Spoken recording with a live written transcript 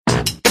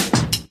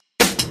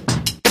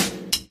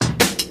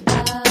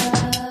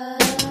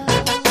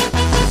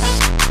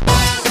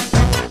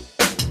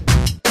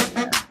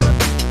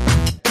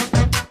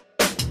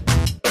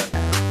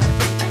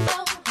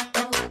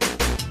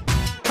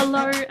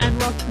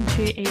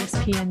welcome to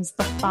ESPN's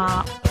The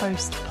Far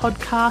Post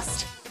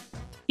podcast.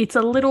 It's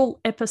a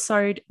little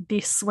episode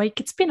this week.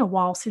 It's been a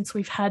while since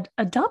we've had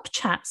a dub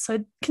chat,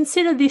 so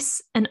consider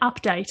this an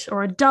update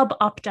or a dub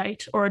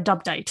update or a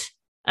dub date,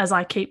 as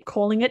I keep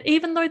calling it,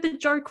 even though the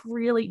joke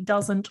really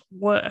doesn't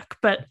work.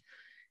 But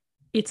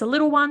it's a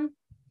little one.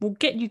 We'll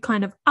get you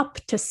kind of up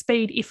to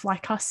speed if,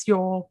 like us,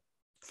 your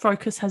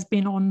focus has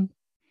been on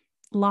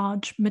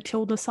large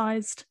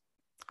Matilda-sized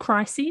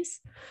crises.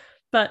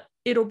 But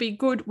it'll be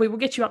good. We will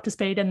get you up to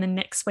speed, and then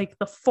next week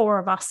the four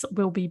of us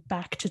will be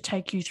back to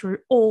take you through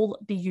all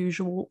the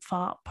usual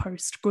Far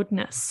Post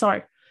goodness.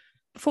 So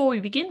before we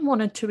begin,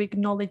 wanted to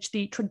acknowledge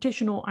the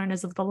traditional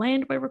owners of the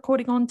land we're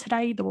recording on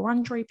today, the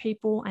Wurundjeri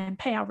people, and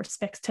pay our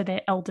respects to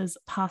their elders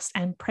past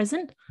and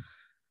present.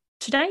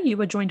 Today you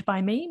are joined by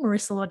me,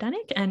 Marissa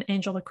Lordanic, and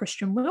Angela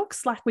Christian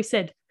Wilkes. Like we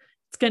said,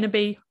 it's going to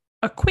be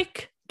a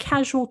quick,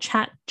 casual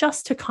chat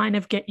just to kind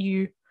of get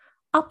you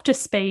up to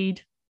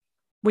speed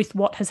with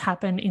what has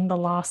happened in the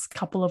last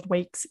couple of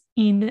weeks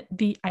in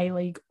the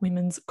A-League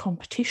women's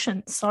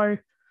competition. So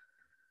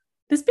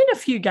there's been a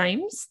few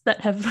games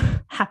that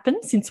have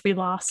happened since we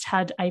last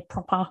had a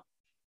proper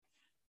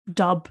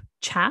dub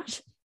chat.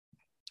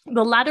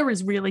 The ladder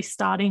is really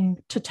starting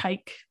to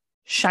take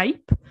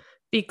shape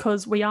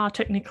because we are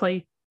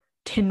technically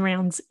 10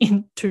 rounds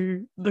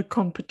into the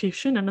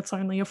competition and it's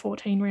only a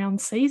 14-round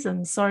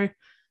season. So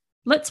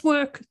let's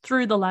work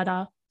through the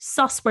ladder,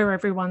 suss where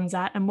everyone's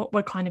at and what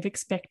we're kind of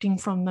expecting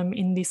from them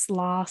in this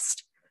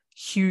last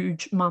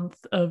huge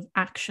month of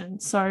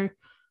action. So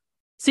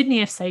Sydney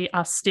FC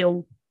are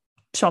still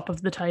top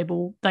of the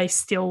table. They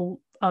still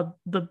are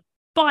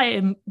by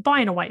and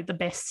away the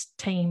best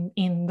team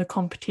in the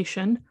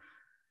competition.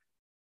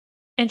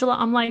 Angela,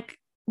 I'm like,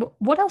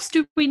 what else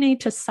do we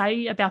need to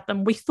say about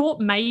them? We thought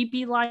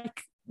maybe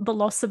like the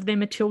loss of their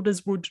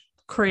Matildas would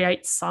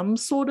create some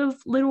sort of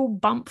little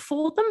bump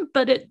for them,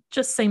 but it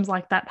just seems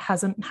like that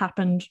hasn't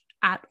happened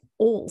at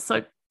all.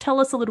 So tell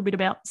us a little bit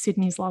about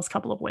Sydney's last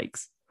couple of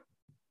weeks.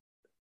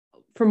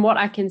 From what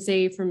I can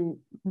see from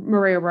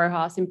Maria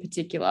Rojas in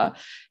particular,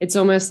 it's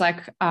almost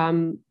like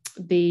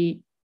the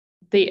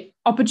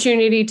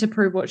opportunity to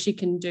prove what she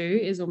can do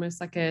is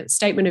almost like a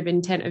statement of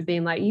intent of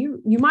being like,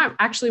 you might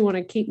actually want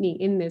to keep me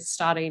in this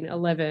starting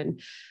 11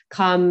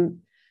 come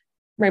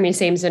Remy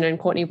Siemsen and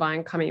Courtney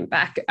Vine coming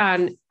back.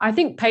 And I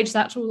think Paige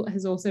Satchel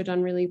has also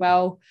done really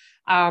well.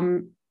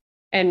 And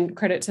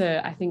credit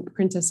to, I think,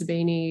 Princess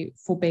Sabini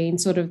for being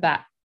sort of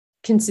that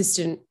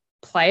consistent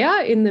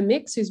player in the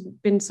mix who's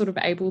been sort of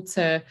able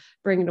to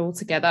bring it all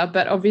together.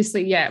 But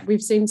obviously, yeah,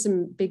 we've seen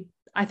some big,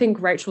 I think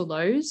Rachel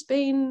Lowe's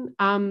been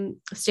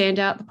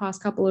standout the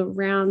past couple of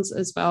rounds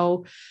as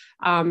well,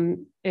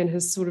 and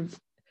has sort of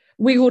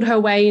wiggled her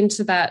way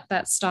into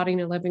that starting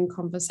 11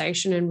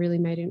 conversation and really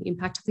made an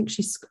impact. I think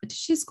did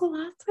she score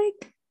last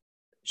week?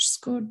 She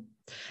scored.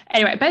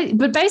 Anyway,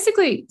 but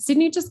basically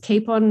Sydney just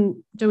keep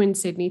on doing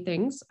Sydney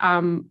things.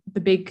 The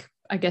big,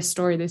 I guess,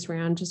 story this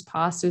round just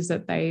passed is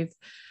that they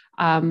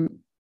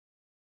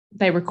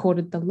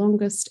recorded the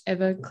longest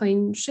ever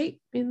clean sheet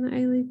in the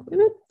A-League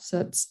women.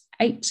 So it's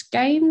 8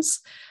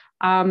 games.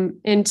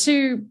 And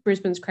to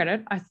Brisbane's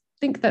credit, I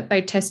think that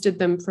they tested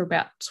them for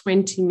about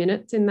 20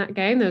 minutes in that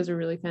game. There was a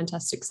really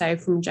fantastic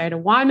save from Jada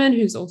Wyman,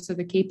 who's also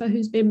the keeper,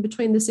 who's been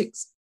between the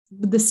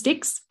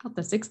sticks.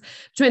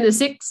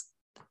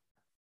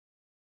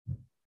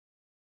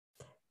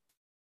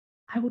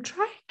 I will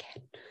try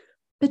again.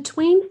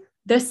 Between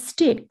the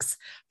sticks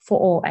for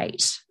all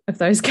 8 of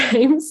those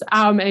games.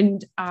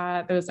 And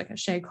there was like a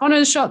Shay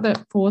Connors shot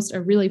that forced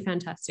a really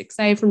fantastic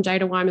save from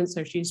Jada Wyman.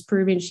 So she's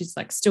proving she's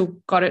like still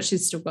got it.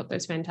 She's still got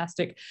those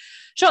fantastic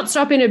shot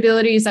stopping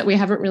abilities that we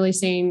haven't really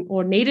seen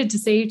or needed to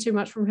see too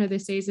much from her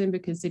this season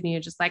because Sydney are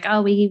just like,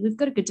 oh, we've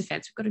got a good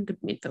defense. We've got a good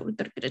midfield. We've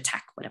got a good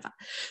attack, whatever.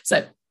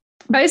 So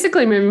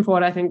basically moving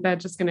forward, I think they're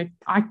just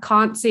I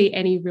can't see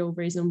any real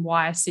reason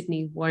why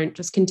Sydney won't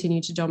just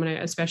continue to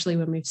dominate, especially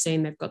when we've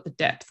seen they've got the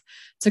depth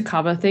to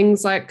cover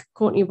things like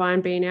Courtney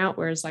Vine being out.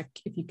 Whereas like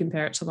if you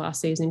compare it to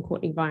last season,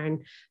 Courtney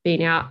Vine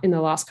being out in the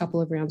last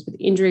couple of rounds with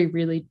injury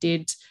really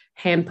did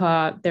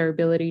hamper their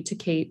ability to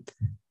keep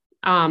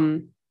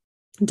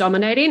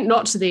dominating,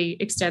 not to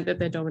the extent that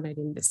they're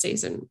dominating this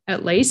season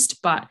at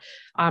least, but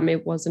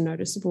it was a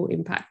noticeable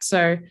impact.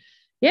 So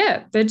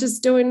yeah, they're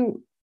just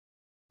doing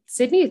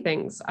Sydney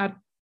things. I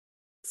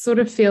sort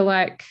of feel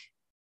like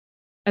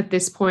at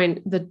this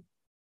point the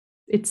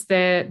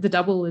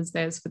double is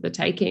theirs for the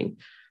taking,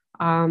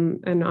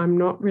 and I'm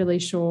not really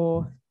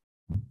sure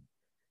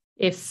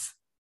if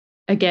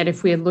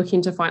we're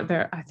looking to find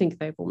there. I think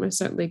they've almost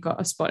certainly got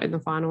a spot in the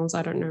finals.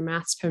 I don't know,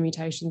 maths,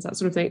 permutations, that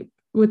sort of thing.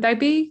 Would they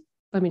be?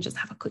 Let me just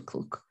have a quick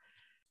look.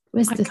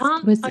 I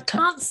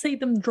can't see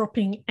them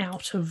dropping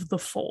out of the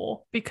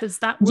 4 because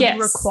that would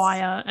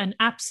require an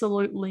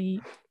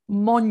absolutely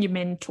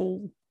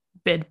monumental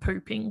bed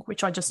pooping,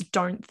 which I just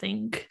don't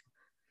think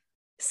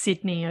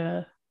Sydney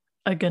are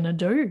going to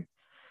do.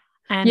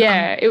 And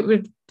it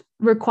would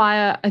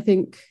require, I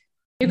think,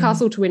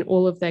 Newcastle to win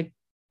all of their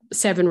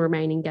 7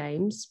 remaining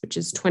games, which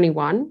is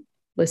 21,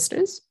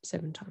 listeners,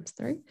 7 times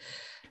 3,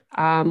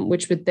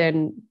 which would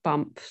then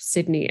bump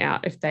Sydney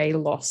out if they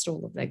lost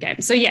all of their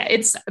games. So, yeah,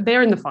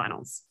 they're in the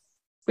finals.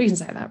 We can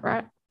say that,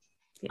 right?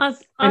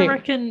 Yes. I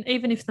reckon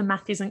even if the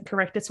math isn't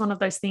correct, it's one of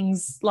those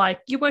things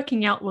like your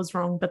working out was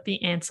wrong, but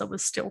the answer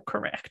was still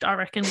correct. I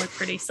reckon we're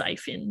pretty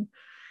safe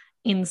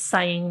in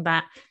saying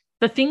that.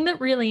 The thing that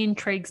really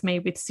intrigues me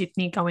with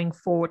Sydney going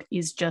forward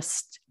is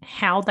just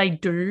how they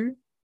do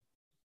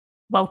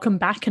welcome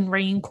back and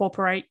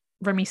reincorporate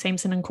Remy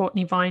Siemsen and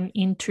Courtney Vine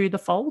into the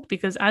fold,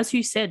 because as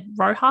you said,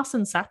 Rojas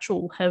and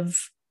Satchel have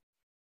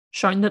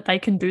shown that they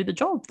can do the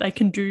job. They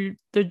can do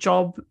the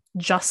job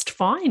just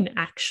fine,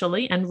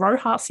 actually. And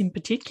Rojas in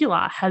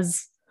particular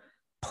has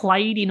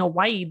played in a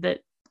way that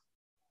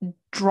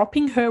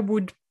dropping her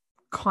would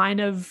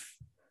kind of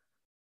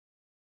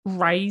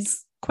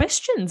raise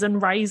questions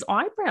and raise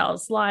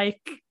eyebrows.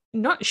 Like,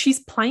 no, she's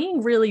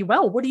playing really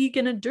well. What are you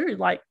going to do?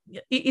 Like,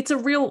 it's a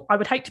real, I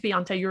would hate to be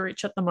Ante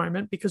Juric at the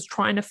moment, because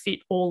trying to fit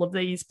all of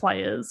these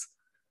players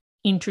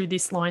into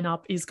this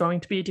lineup is going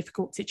to be a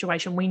difficult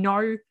situation. We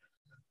know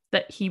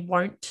that he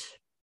won't,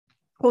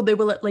 or there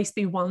will at least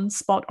be one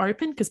spot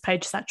open, because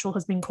Paige Satchel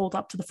has been called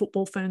up to the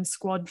Football Ferns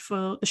squad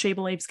for the She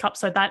Believes Cup.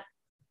 So that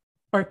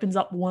opens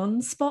up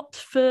one spot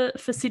for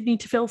Sydney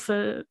to fill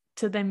for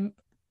them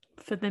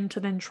to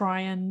then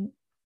try and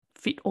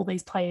fit all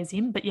these players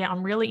in. But yeah,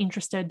 I'm really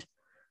interested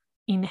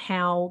in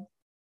how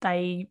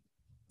they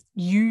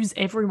use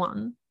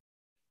everyone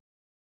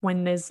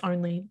when there's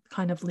only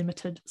kind of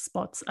limited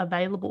spots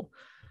available.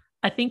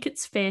 I think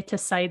it's fair to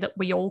say that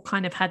we all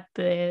kind of had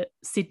the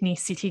Sydney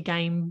City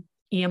game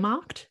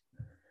earmarked,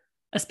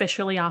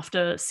 especially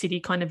after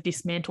City kind of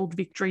dismantled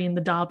Victory in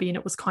the derby, and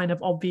it was kind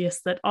of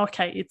obvious that,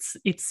 okay, it's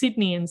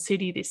Sydney and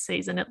City this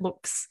season. It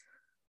looks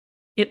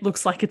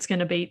like it's going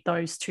to beat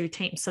those two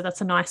teams. So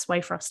that's a nice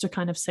way for us to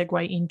kind of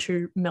segue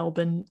into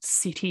Melbourne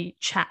City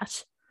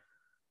chat.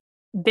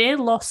 Their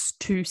loss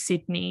to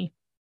Sydney,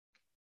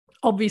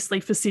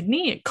 obviously for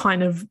Sydney, it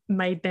kind of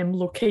made them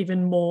look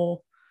even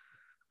more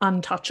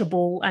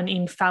untouchable and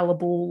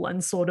infallible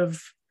and sort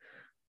of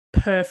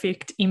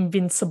perfect,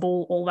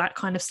 invincible, all that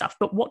kind of stuff.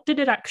 But what did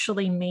it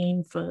actually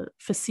mean for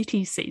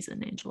City's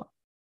season, Angela?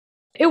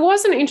 It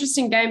was an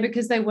interesting game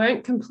because they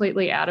weren't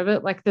completely out of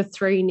it. Like the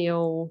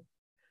 3-0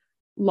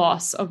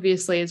 loss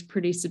obviously is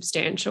pretty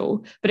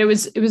substantial, but it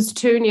was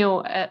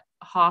 2-0 at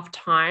half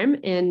time,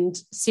 and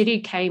City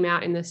came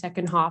out in the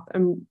second half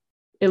and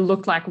it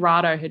looked like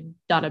Rado had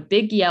done a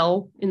big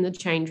yell in the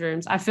change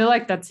rooms. I feel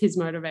like that's his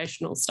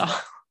motivational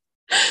style.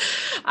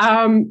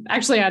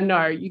 Actually, I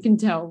know you can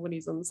tell when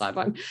he's on the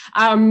sideline.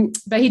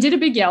 But he did a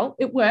big yell.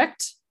 It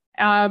worked.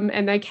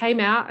 And they came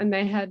out and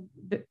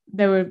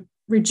they were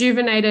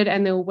rejuvenated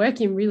and they were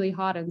working really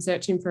hard and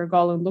searching for a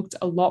goal and looked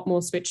a lot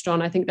more switched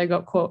on. I think they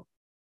got caught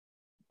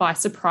by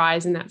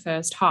surprise in that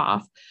first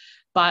half,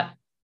 but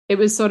it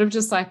was sort of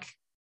just like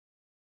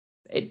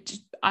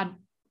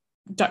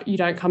you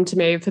don't come to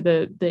me for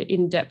the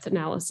in-depth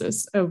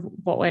analysis of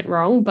what went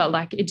wrong, but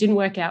like it didn't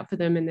work out for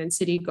them. And then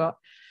Sydney got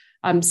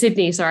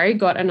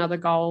another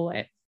goal.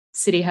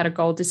 City had a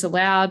goal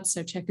disallowed,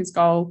 so Cheika's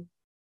goal,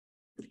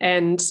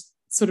 and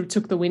sort of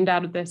took the wind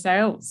out of their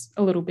sails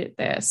a little bit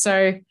there.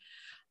 So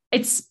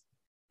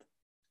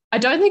I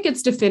don't think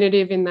it's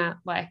definitive in that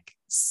like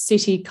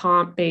City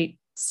can't beat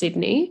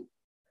Sydney,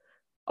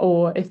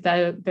 or if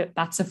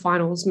that's a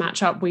finals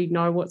matchup, we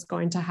know what's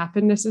going to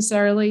happen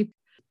necessarily.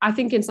 I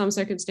think in some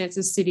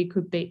circumstances City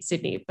could beat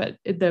Sydney, but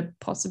the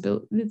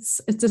possibility it's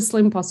a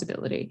slim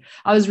possibility.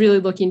 I was really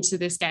looking to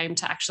this game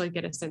to actually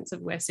get a sense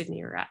of where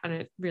Sydney are at, and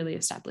it really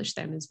established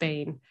them as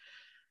being,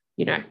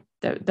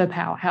 the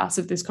powerhouse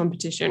of this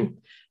competition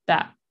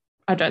that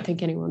I don't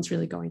think anyone's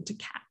really going to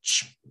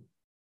catch.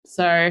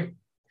 So,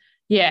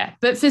 yeah.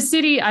 But for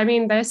City, I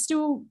mean, they're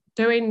still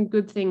doing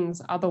good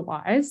things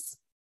otherwise.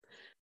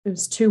 It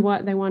was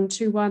 2-1. They won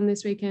 2-1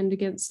 this weekend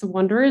against the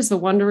Wanderers. The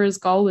Wanderers'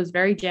 goal was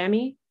very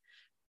jammy.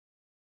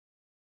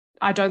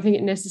 I don't think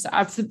it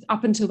necessarily,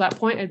 up until that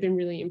point, I'd been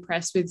really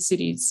impressed with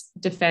City's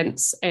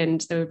defence, and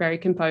they were very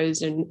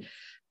composed and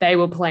they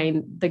were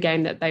playing the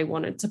game that they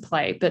wanted to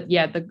play. But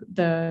yeah,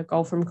 the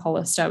goal from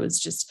Collister was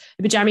just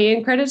a bit jammy,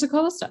 and credit to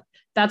Collister.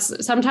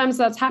 Sometimes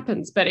that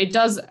happens, but it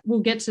does. We'll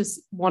get to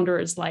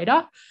Wanderers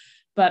later.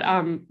 But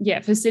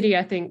for City,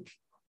 I think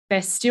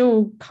they're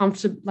still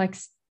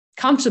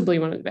comfortably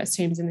one of the best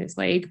teams in this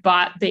league.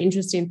 But the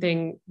interesting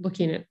thing,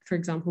 looking at, for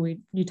example,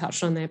 you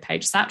touched on their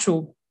Paige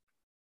Satchel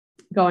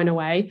going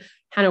away,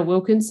 Hannah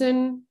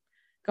Wilkinson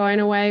going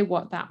away,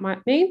 what that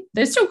might mean.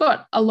 They've still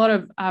got a lot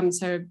of,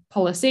 so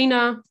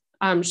Policina,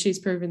 she's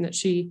proven that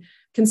she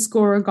can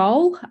score a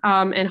goal,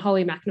 and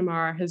Holly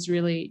McNamara has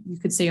really, you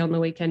could see on the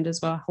weekend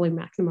as well, Holly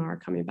McNamara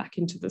coming back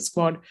into the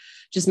squad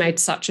just made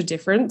such a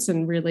difference,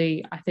 and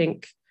really, I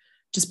think,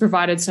 just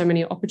provided so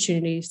many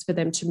opportunities for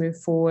them to move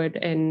forward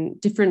and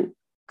different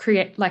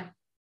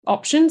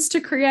options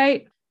to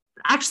create.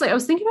 Actually, I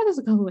was thinking about this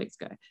a couple of weeks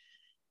ago.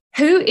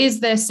 Who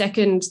is their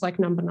second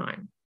number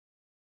 9?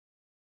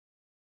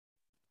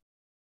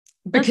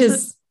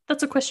 Because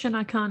that's a question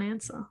I can't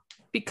answer,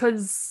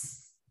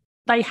 because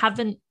they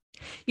haven't,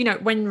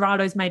 when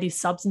Rado's made his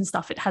subs and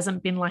stuff, it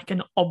hasn't been like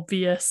an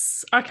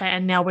obvious, okay,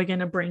 and now we're going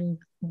to bring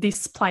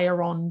this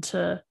player on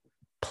to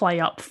play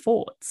up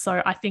forward.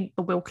 So I think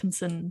the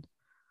Wilkinson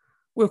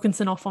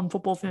off on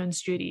Football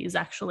Ferns duty is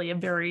actually a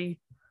very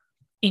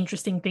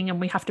interesting thing.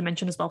 And we have to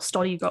mention as well,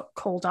 Stoddy got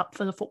called up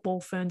for the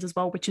Football Ferns as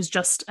well, which is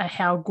just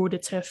how good.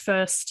 It's her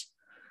first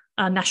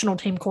national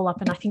team call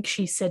up. And I think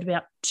she said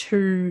about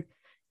 2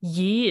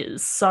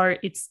 years. So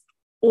it's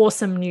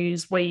awesome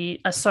news.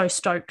 We are so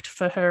stoked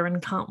for her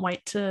and can't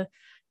wait to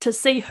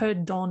see her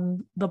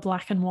don the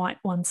black and white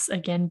once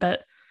again.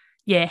 But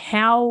yeah,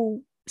 how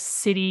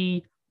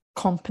City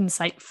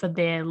compensate for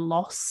their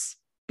loss,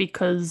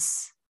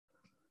 because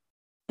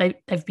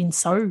they've been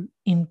so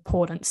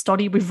important.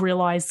 Stoddy, we've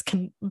realised,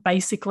 can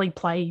basically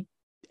play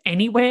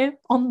anywhere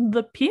on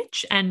the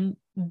pitch and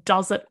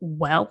does it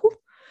well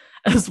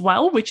as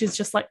well, which is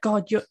just like,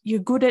 God, you're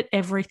good at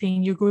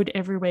everything. You're good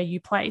everywhere you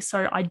play.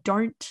 So I'm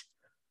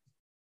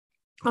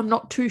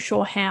not too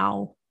sure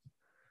how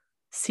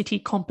City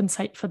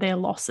compensate for their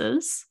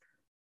losses,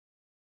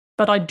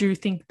 but I do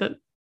think that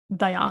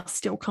they are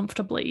still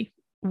comfortably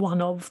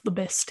one of the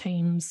best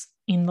teams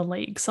in the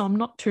league. So I'm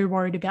not too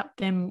worried about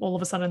them all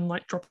of a sudden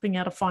like dropping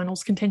out of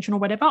finals contention or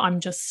whatever. I'm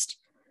just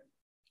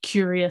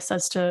curious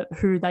as to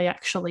who they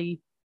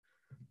actually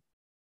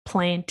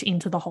plant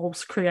into the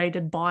holes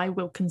created by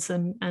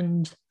Wilkinson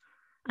and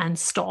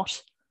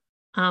Stott.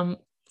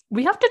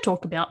 We have to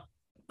talk about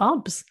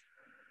Bubs,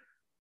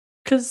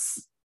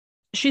 because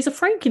she's a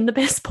freak in the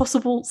best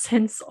possible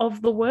sense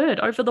of the word.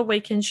 Over the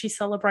weekend, she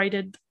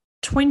celebrated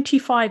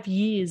 25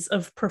 years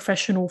of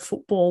professional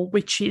football,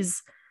 which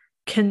is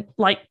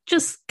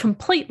just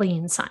completely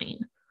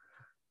insane.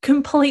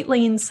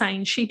 Completely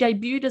insane. She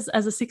debuted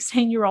as a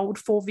 16-year-old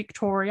for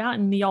Victoria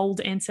in the old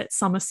Ansett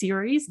Summer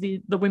Series,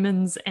 the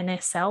women's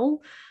NSL.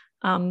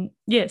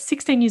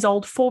 16 years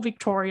old for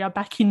Victoria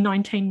back in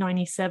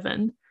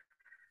 1997.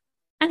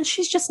 And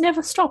she's just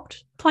never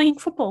stopped playing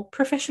football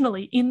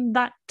professionally in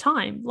that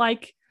time.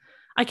 Like,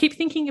 I keep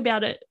thinking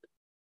about it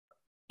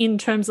in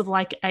terms of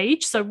like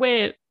age. So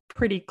we're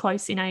pretty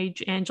close in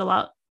age,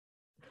 Angela.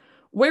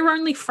 We're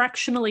only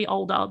fractionally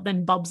older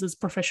than Bubs'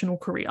 professional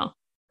career,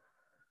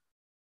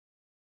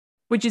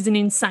 which is an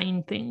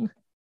insane thing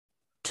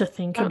to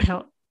think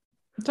about.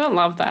 I don't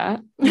love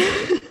that.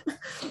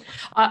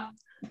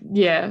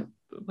 Yeah.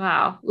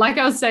 Wow. Like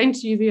I was saying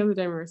to you the other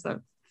day,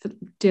 Marissa,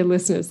 dear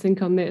listeners,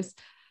 think on this.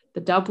 The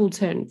dub will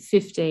turn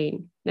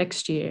 15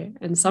 next year,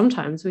 and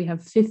sometimes we have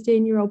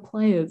 15-year-old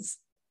players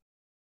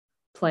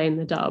playing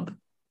the dub.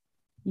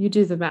 You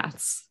do the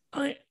maths.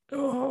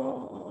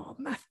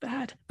 Math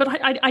bad. But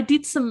I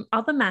did some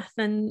other math,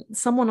 and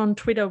someone on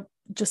Twitter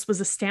just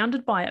was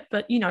astounded by it.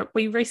 But,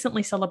 we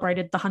recently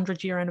celebrated the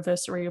 100-year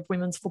anniversary of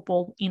women's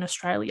football in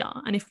Australia.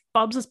 And if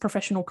Bubs'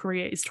 professional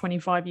career is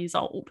 25 years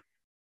old,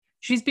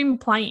 she's been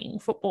playing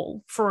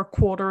football for a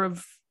quarter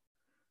of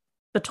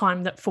the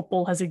time that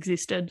football has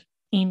existed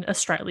in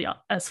Australia,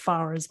 as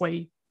far as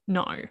we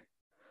know.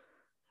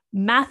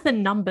 Math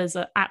and numbers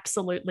are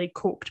absolutely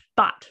cooked.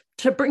 But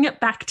to bring it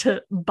back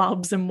to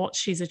Bubs and what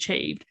she's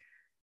achieved,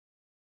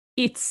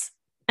 it's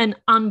an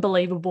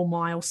unbelievable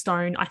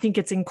milestone. I think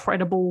it's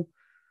incredible.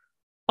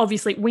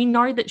 Obviously, we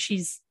know that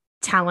she's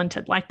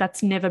talented. Like,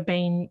 that's never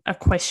been a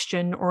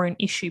question or an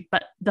issue.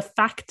 But the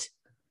fact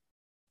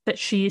that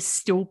she is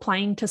still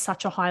playing to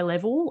such a high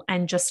level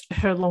and just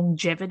her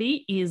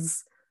longevity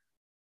is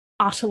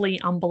utterly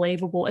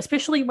unbelievable,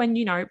 especially when,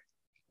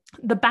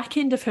 the back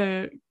end of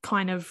her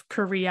kind of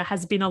career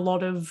has been a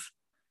lot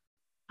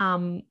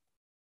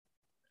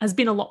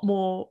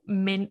more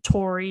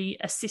mentory,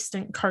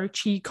 assistant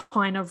coachy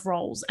kind of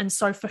roles. And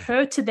so for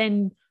her to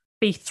then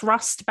be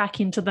thrust back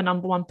into the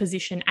number one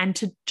position and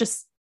to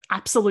just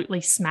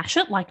absolutely smash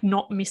it, like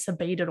not miss a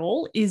beat at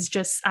all, is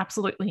just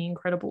absolutely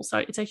incredible. So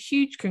it's a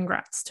huge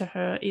congrats to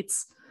her.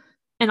 It's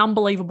an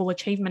unbelievable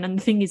achievement. And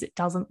the thing is,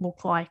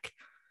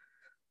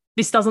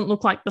 this doesn't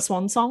look like the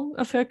swan song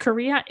of her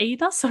career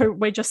either. So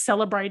we're just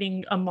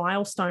celebrating a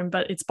milestone,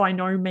 but it's by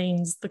no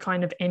means the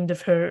kind of end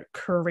of her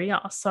career.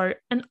 So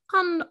an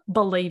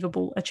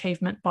unbelievable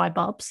achievement by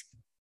Bubs.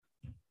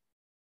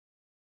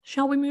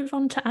 Shall we move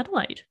on to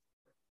Adelaide?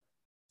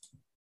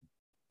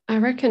 I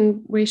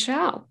reckon we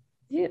shall.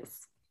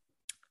 Yes.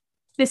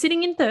 They're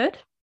sitting in third.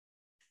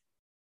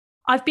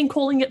 I've been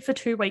calling it for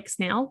 2 weeks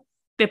now.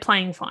 They're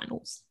playing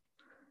finals.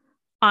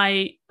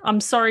 I'm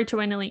sorry to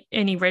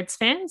any Reds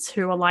fans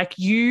who are like,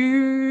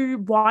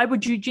 why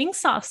would you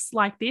jinx us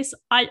like this?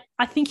 I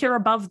think you're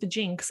above the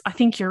jinx. I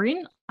think you're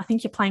in. I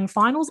think you're playing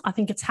finals. I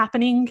think it's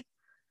happening.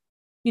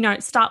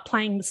 Start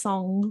playing the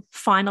song.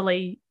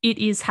 Finally, it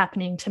is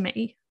happening to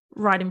me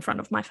right in front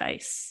of my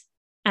face.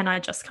 And I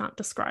just can't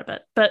describe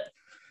it. But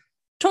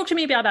talk to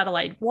me about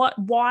Adelaide.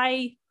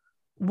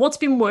 What's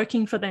been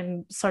working for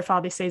them so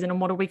far this season, and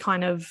what are we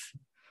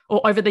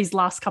or over these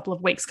last couple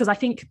of weeks? Because I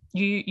think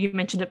you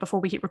mentioned it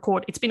before we hit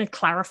record. It's been a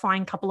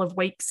clarifying couple of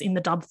weeks in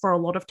the dub for a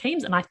lot of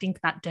teams, and I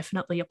think that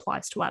definitely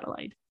applies to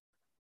Adelaide.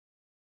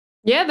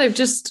 Yeah, they've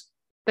just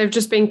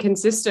been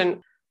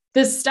consistent.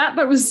 the stat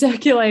that was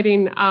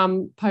circulating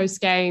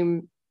post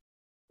game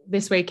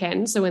this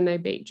weekend, so when they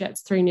beat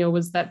Jets 3-0,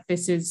 was that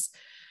this is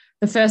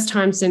the first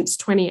time since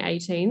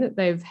 2018 that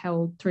they've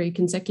held 3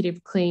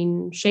 consecutive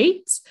clean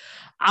sheets.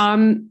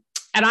 And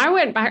I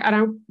went back and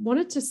I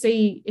wanted to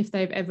see if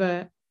they've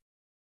ever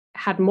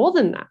had more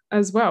than that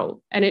as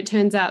well. And it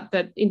turns out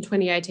that in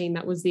 2018,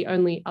 that was the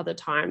only other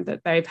time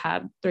that they've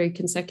had 3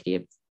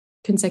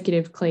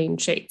 consecutive clean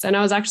sheets. And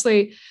I was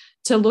actually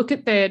to look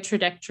at their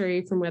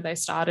trajectory from where they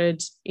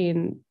started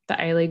in the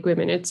A-League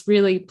women. It's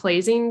really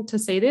pleasing to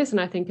see this.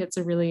 And I think it's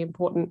a really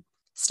important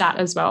stat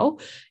as well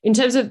in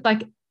terms of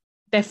like,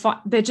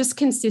 they're just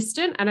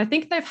consistent. And I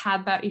think they've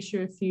had that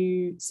issue a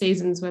few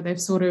seasons where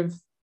they've sort of,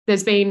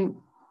 there's been,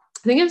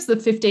 I think it was the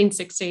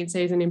 15-16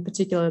 season in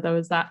particular, there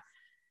was that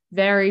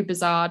very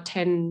bizarre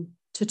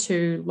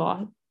 10-2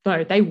 loss.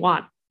 No, they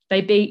won.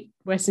 They beat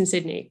Western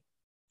Sydney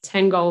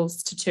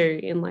 10-2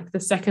 in like the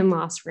second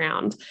last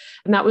round.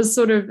 And that was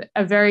sort of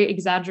a very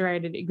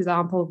exaggerated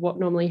example of what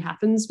normally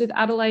happens with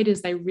Adelaide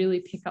is they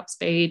really pick up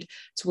speed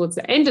towards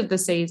the end of the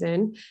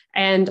season.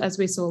 And as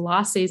we saw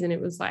last season,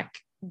 it was like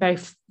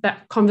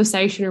that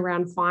conversation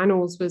around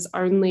finals was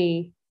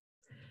only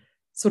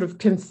sort of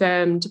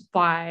confirmed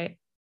by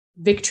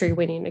victory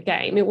winning a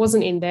game. It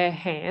wasn't in their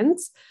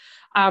hands.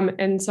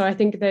 And so I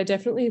think they're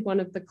definitely one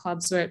of the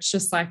clubs where it's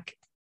just like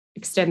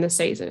extend the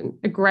season.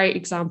 A great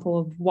example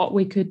of what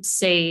we could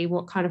see,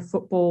 what kind of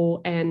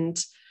football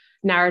and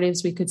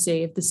narratives we could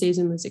see if the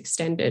season was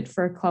extended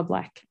for a club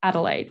like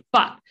Adelaide.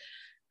 But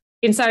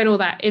in saying all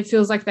that, it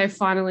feels like they've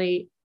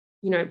finally,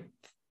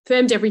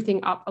 firmed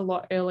everything up a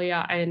lot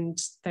earlier and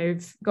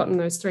they've gotten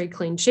those 3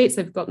 clean sheets.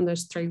 They've gotten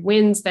those 3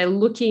 wins. They're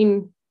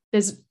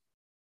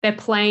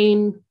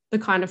playing the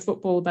kind of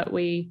football that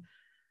we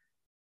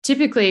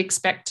typically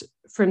expect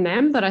from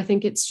them, but I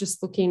think it's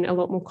just looking a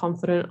lot more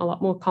confident, a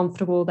lot more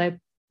comfortable. They're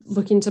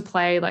looking to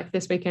play like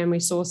this weekend. We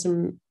saw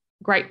some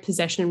great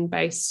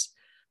possession-based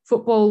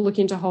football,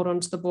 looking to hold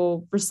on to the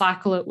ball,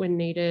 recycle it when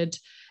needed,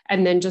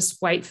 and then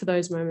just wait for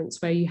those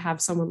moments where you have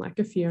someone like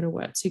a Fiona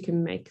Worts who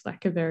can make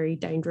like a very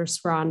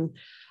dangerous run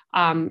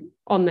on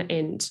the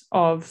end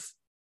of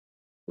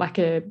like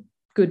a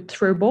good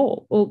through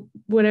ball or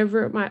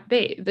whatever it might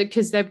be,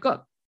 because they've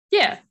got,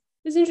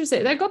 it's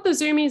interesting. They've got the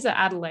zoomies at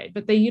Adelaide,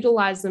 but they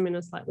utilize them in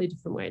a slightly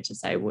different way to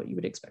say what you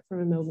would expect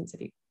from a Melbourne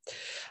City.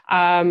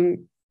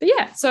 But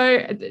yeah,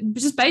 so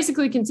just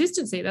basically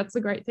consistency. That's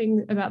the great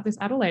thing about this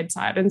Adelaide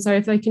side. And so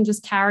if they can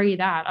just carry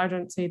that, I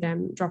don't see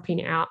them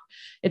dropping out.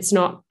 It's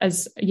not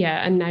as,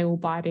 a nail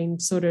biting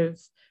sort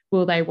of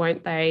will they,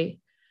 won't they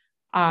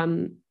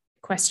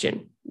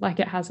question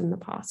like it has in the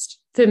past.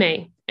 For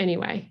me,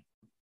 anyway.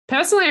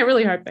 Personally, I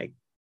really hope they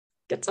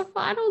get to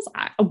finals.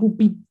 I will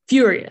be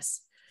furious.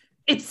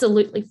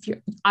 Absolutely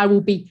furious. I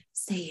will be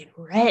seeing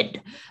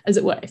red, as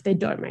it were, if they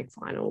don't make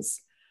finals.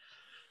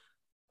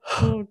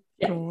 Oh,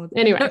 God.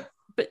 Anyway. No,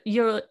 but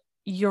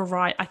you're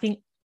right. I think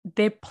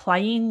they're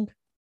playing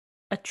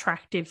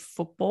attractive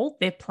football.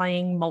 They're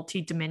playing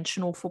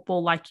multi-dimensional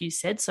football, like you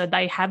said. So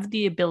they have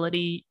the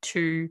ability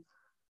to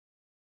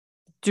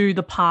do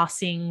the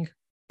passing,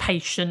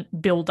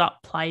 patient,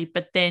 build-up play.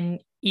 But then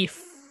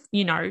if,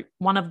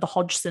 one of the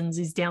Hodgsons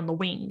is down the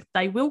wing,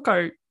 they will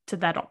go to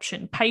that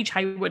option. Paige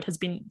Hayward has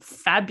been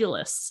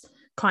fabulous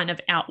kind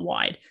of out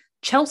wide.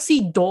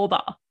 Chelsea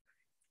Dorber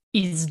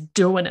is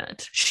doing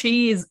it.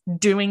 She is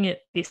doing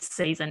it this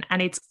season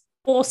and it's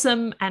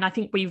awesome. And I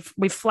think we've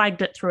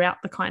flagged it throughout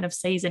the kind of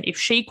season. If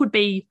she could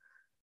be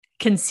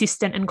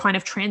consistent and kind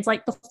of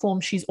translate the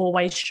form she's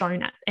always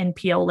shown at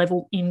NPL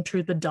level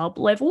into the dub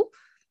level,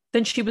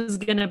 then she was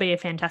going to be a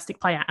fantastic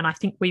player. And I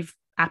think we've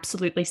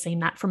absolutely seen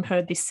that from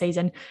her this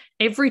season.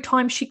 Every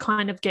time she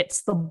kind of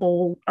gets the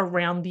ball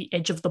around the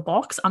edge of the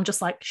box, I'm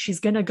just like, she's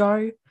going to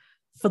go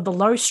for the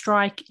low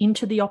strike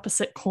into the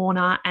opposite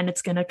corner and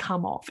it's going to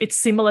come off. It's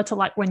similar to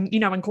like when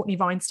Courtney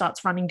Vine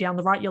starts running down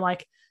the right, you're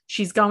like,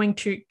 she's going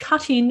to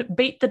cut in,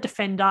 beat the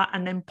defender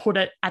and then put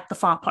it at the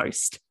far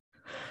post.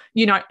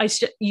 You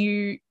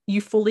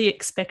fully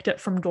expect it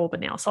from Dorber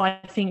now. So I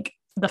think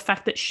the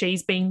fact that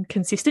she's been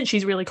consistent,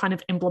 she's really kind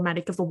of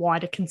emblematic of the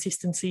wider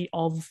consistency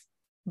of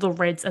the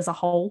Reds as a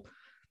whole.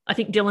 I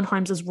think Dylan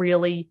Holmes has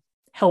really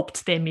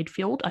helped their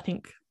midfield. I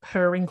think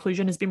her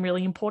inclusion has been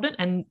really important,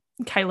 and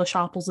Kayla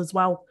Sharples as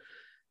well.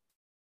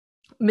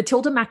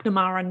 Matilda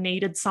McNamara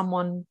needed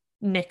someone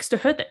next to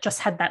her that just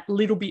had that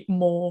little bit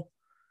more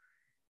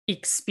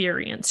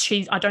experience.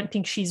 I don't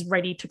think she's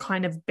ready to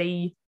kind of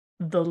be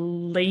the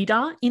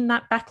leader in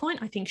that backline.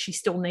 I think she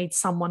still needs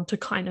someone to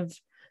kind of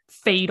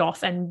feed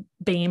off and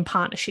be in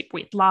partnership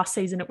with. Last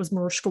season, it was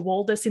Marushka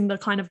Waldes in the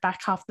kind of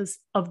back half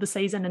of the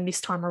season, and this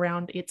time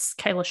around, it's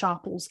Kayla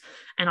Sharples.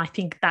 And I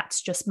think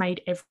that's just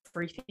made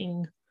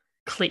everything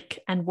click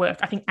and work.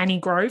 I think Annie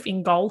Grove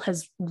in goal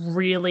has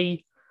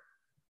really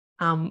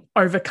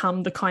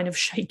overcome the kind of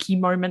shaky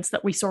moments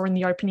that we saw in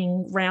the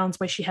opening rounds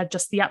where she had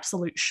just the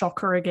absolute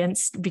shocker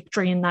against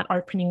Victory in that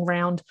opening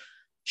round.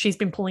 She's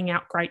been pulling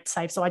out great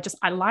saves. So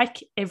I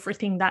like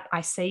everything that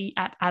I see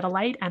at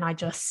Adelaide, and I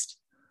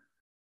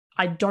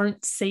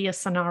don't see a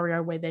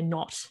scenario where they're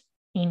not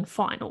in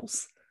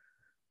finals.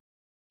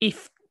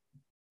 If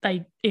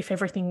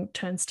everything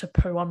turns to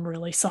poo, I'm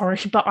really sorry,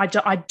 but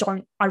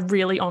I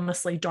really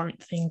honestly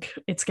don't think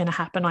it's going to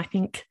happen. I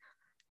think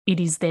it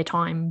is their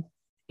time.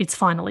 It's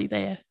finally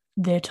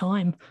their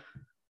time.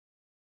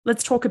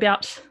 Let's talk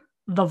about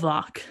the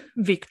VARC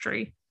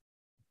victory.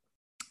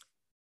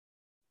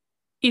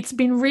 It's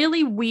been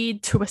really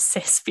weird to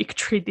assess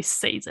victory this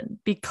season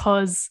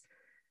because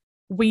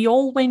we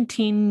all went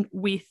in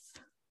with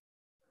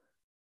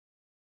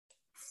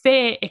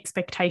fair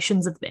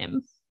expectations of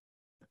them.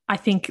 I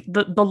think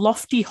the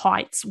lofty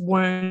heights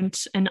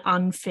weren't an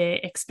unfair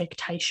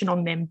expectation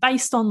on them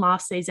based on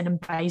last season and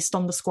based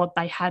on the squad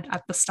they had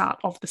at the start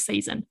of the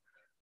season.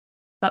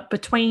 But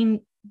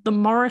between the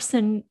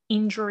Morrison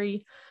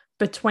injury,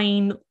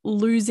 between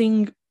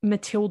losing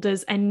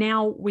Matildas, and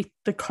now with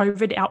the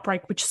COVID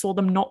outbreak, which saw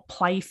them not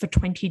play for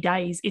 20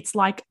 days, it's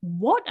like,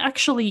 what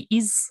actually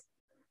is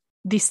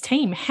this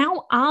team?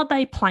 How are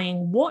they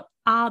playing? What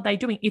are they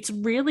doing? It's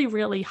really,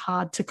 really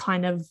hard to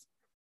kind of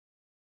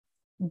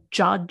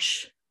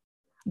judge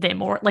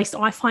them, or at least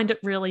I find it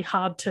really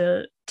hard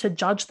to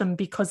judge them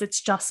because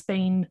it's just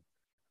been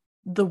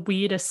the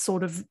weirdest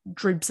sort of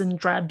dribs and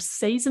drabs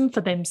season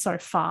for them so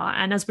far.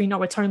 And as we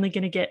know, it's only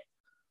going to get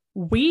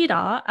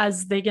weirder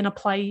as they're going to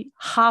play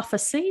half a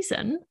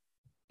season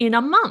in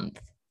a month,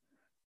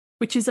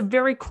 which is a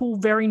very cool,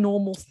 very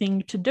normal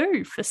thing to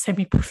do for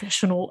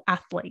semi-professional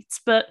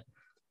athletes. But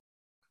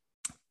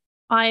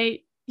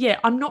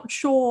I'm not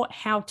sure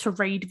how to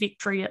read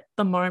victory at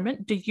the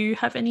moment. Do you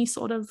have any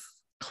sort of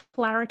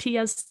clarity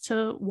as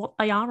to what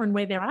they are and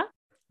where they're at?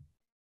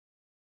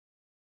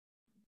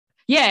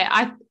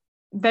 Yeah,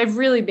 they've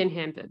really been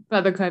hampered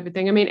by the COVID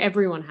thing. I mean,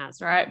 everyone has,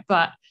 right?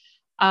 But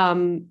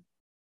I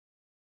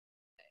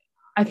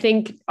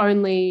think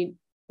only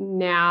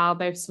now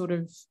they've sort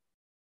of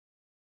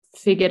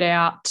figured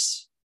out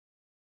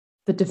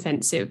the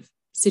defensive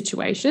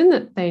situation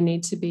that they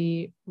need to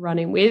be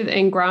running with.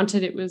 And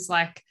granted, it was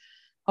like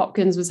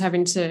Hopkins was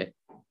having to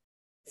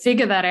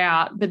figure that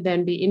out, but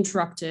then be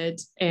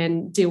interrupted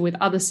and deal with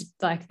other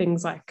like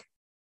things like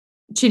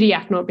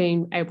Chidiac not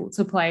being able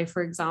to play,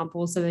 for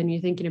example. So then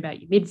you're thinking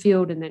about your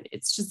midfield, and then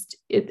it's just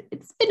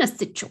it's been a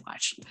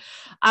situation.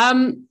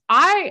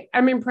 I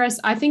am impressed.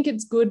 I think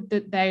it's good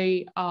that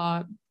they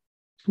are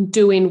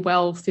doing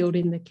well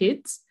fielding the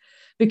kids,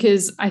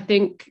 because I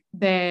think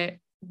they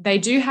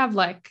do have,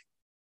 like,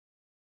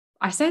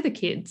 I say the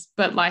kids,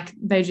 but like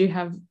they do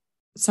have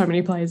so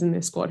many players in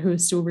their squad who are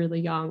still really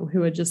young,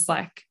 who are just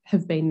like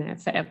have been there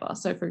forever.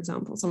 So for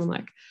example, someone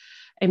like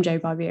MJ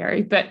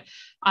Barbieri, but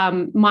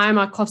Maya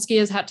Markovsky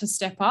has had to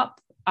step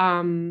up.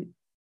 Who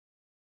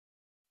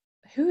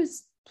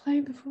is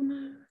playing before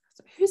now?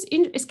 Who's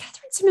injured? Is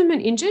Catherine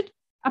Zimmerman injured?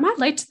 Am I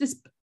late to this?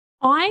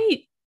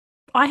 I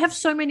have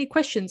so many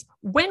questions.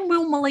 When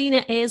will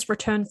Melina Ayres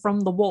return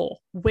from the war?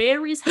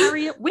 Where is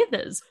Harriet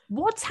Withers?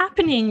 What's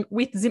happening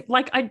with Zim?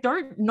 Like, I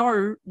don't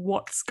know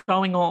what's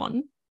going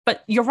on,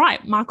 but you're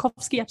right.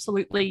 Markovsky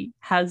absolutely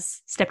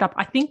has stepped up.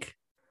 I think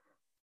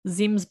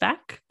Zim's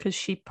back because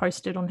she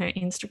posted on her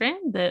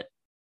Instagram that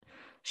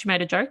she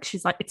made a joke.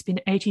 She's like, it's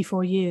been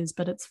 84 years,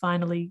 but it's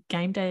finally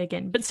game day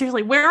again. But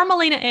seriously, where are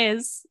Melina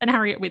Ayres and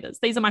Harriet Withers?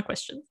 These are my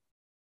questions.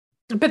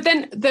 But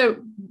then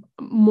the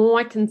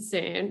more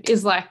concern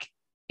is, like,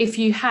 if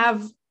you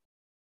have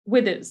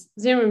Withers,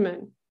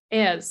 Zimmerman,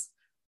 Ayres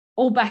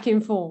all back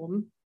in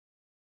form,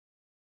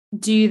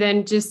 do you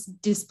then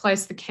just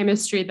displace the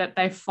chemistry that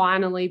they've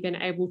finally been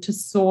able to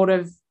sort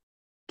of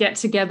get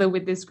together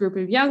with this group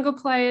of younger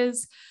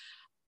players?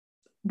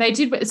 They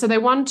did, so they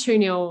won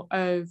 2-0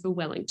 over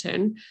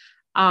Wellington,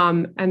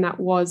 and that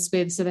was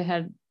with, so they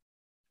had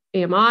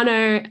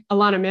Iamano,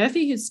 Alana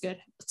Murphy, who's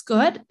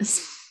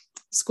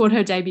scored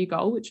her debut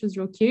goal, which was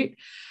real cute,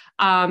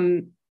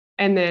 and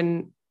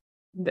then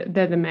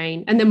they're the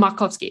main, and then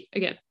Markovsky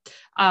again.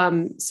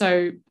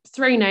 So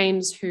 3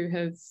 names who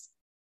have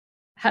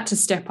had to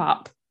step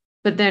up.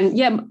 But then,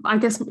 I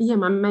guess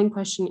my main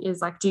question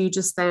is, like, do you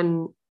just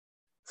then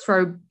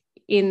throw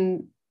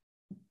in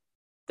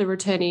the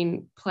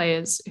returning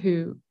players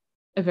who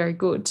are very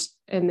good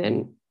and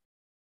then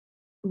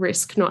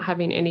risk not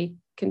having any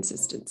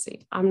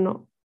consistency? I'm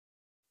not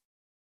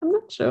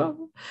sure.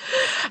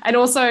 And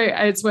also,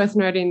 it's worth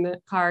noting that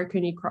Kyra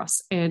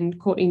Cooney-Cross and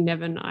Courtney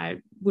Nevin, I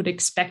would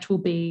expect, will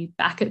be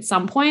back at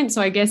some point.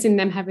 So I guess in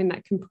them having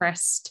that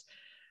compressed,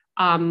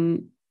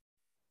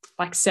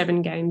 like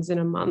 7 games in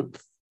a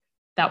month,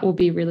 that will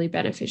be really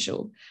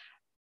beneficial.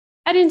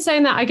 And in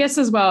saying that, I guess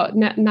as well,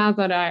 now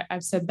that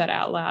I've said that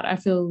out loud, I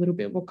feel a little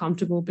bit more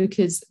comfortable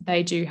because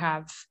they do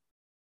have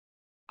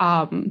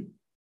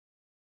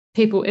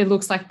people. It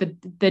looks like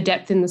the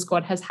depth in the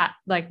squad has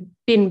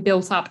been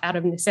built up out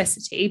of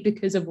necessity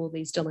because of all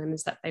these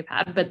dilemmas that they've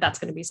had. But that's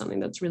going to be something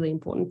that's really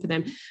important for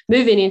them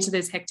moving into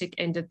this hectic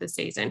end of the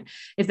season.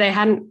 If they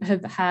hadn't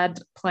have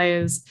had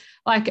players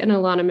like an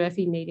Alana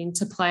Murphy needing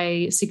to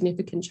play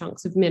significant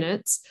chunks of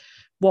minutes,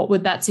 what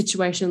would that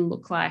situation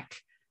look like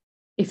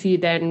if you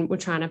then were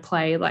trying to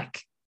play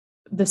like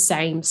the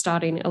same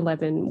starting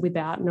 11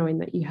 without knowing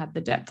that you had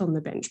the depth on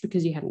the bench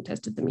because you hadn't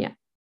tested them yet.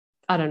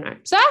 I don't know.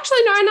 So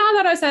actually, no, now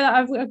that I say that,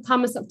 I've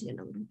calmed myself down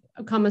a little bit.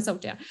 I've calmed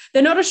myself down.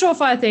 They're not a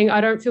surefire thing.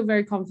 I don't feel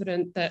very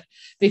confident that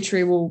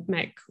Victory will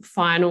make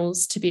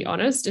finals, to be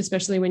honest,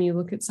 especially when you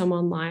look at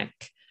someone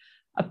like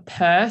a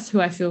Perth, who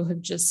I feel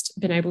have just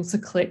been able to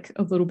click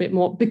a little bit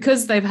more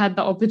because they've had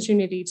the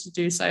opportunity to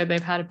do so.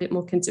 They've had a bit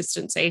more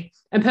consistency.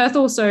 And Perth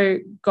also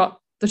got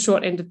the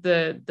short end of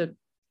the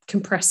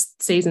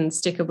compressed season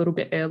stick a little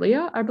bit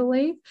earlier, I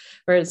believe.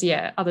 Whereas,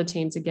 yeah, other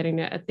teams are getting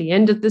it at the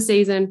end of the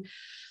season.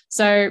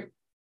 So,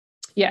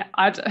 yeah,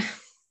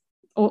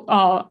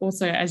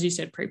 also, as you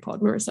said,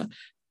 pre-pod, Marissa,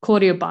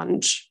 Claudia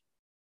Bunge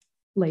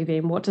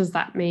leaving. What does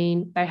that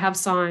mean? They have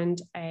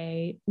signed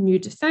a new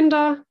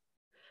defender,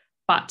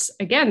 but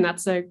again,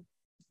 that's a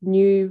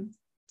new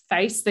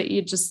face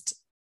that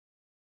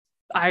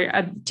I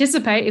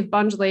anticipate if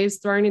Bunge leaves,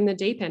 thrown in the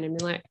deep end and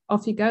be like,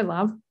 off you go,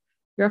 love.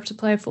 You're off to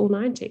play a full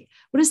 90.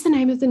 What is the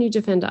name of the new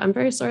defender? I'm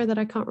very sorry that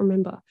I can't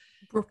remember.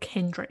 Brooke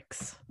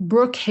Hendricks.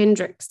 Brooke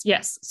Hendricks,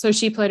 yes. So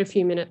she played a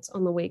few minutes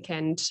on the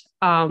weekend,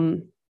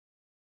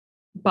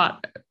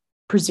 but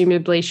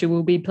presumably she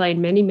will be playing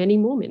many, many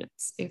more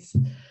minutes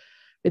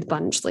with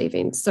Bunge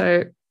leaving.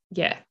 So,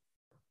 yeah.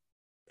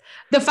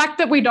 The fact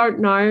that we don't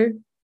know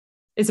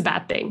is a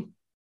bad thing,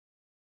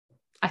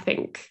 I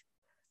think,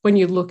 when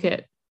you look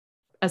at,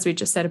 as we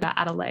just said about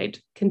Adelaide,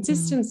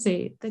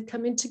 consistency, they're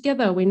coming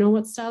together. We know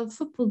what style of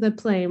football they're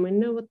playing. We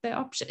know what their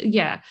option.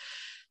 Yeah.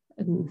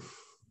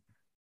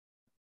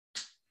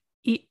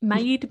 It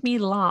made me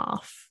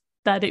laugh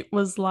that it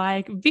was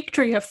like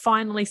Victory have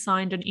finally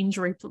signed an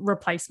injury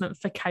replacement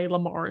for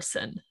Kayla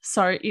Morrison.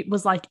 So it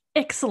was like,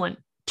 excellent.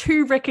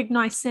 2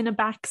 recognised centre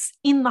backs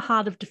in the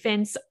heart of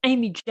defence.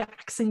 Amy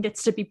Jackson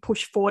gets to be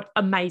pushed forward.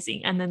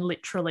 Amazing. And then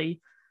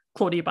literally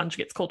Claudia Bunge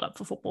gets called up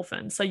for Football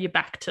Ferns. So you're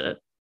back to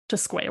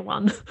square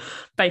one,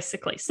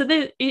 basically. So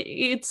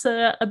it's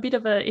a bit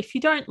of a, if you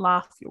don't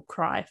laugh, you'll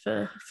cry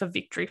for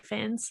Victory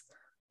fans.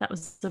 That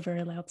was a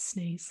very loud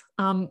sneeze.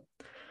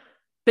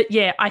 But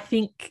yeah, I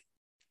think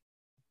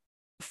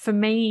for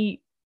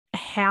me,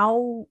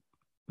 how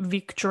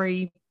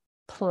Victory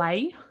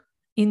play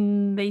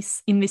in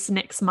this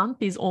next month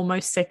is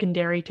almost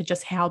secondary to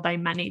just how they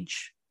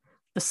manage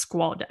the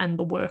squad and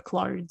the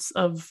workloads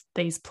of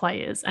these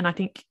players. And I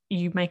think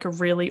you make a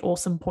really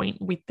awesome point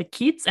with the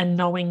kids and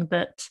knowing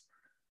that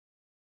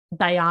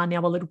they are now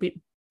a little bit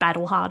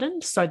battle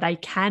hardened, so they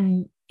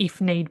can,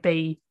 if need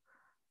be,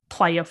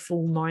 play a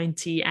full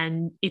 90.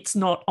 And it's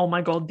not, oh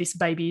my God, this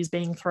baby is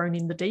being thrown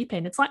in the deep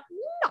end. It's like,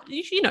 no,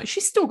 you know,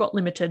 she's still got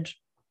limited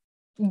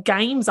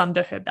games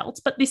under her belts,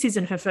 but this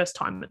isn't her first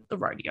time at the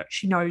rodeo.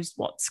 She knows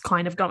what's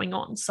kind of going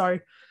on. So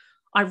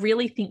I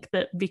really think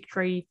that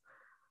Victory,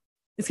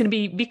 it's going to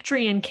be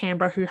Victory and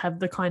Canberra who have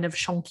the kind of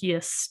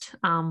shonkiest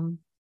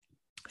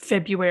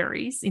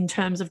Februaries in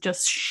terms of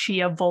just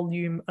sheer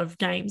volume of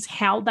games.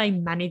 How they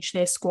manage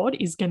their squad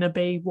is going to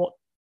be what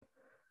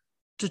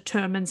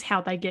determines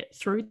how they get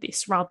through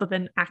this rather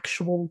than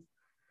actual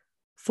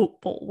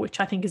football, which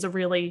I think is a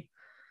really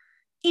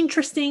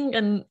interesting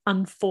and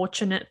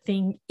unfortunate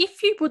thing.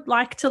 If you would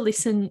like to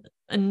listen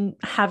and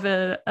have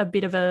a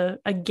bit of a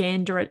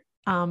gander at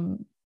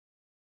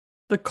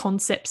the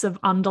concepts of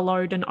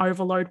underload and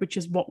overload, which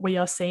is what we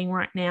are seeing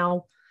right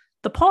now,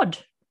 the pod,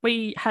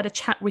 we had a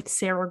chat with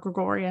Sarah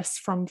Gregorius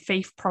from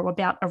FIF Pro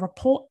about a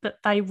report that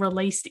they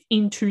released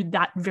into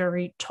that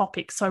very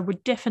topic. So I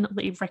would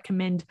definitely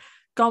recommend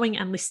going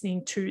and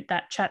listening to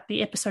that chat.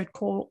 The episode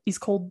is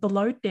called The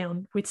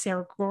Lowdown with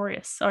Sarah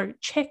Gregorius. So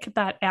check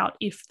that out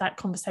if that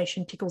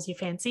conversation tickles your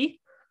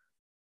fancy.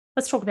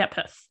 Let's talk about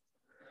Perth.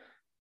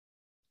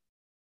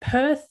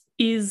 Perth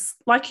is,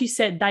 like you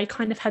said, they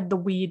kind of had the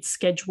weird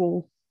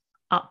schedule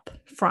up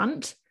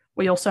front.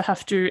 We also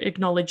have to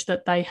acknowledge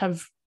that they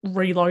have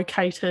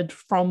relocated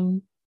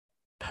from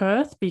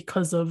Perth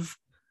because of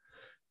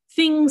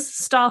things,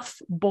 stuff,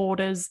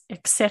 borders,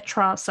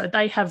 etc. So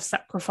they have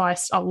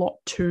sacrificed a lot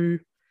to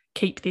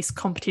keep this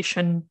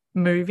competition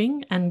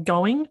moving and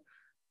going.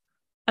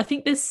 I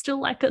think there's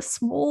still like a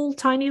small,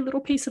 tiny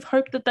little piece of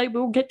hope that they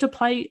will get to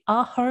play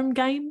a home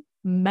game,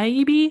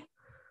 maybe.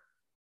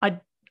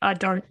 I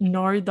don't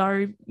know,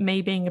 though.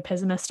 Me being a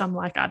pessimist, I'm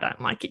like, I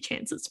don't like your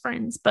chances,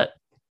 friends. But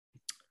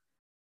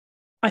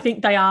I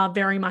think they are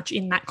very much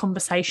in that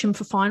conversation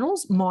for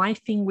finals. My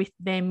thing with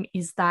them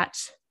is that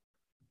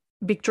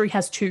Victory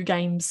has 2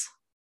 games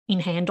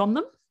in hand on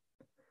them,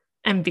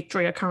 and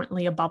Victory are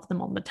currently above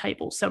them on the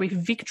table. So if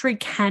Victory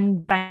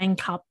can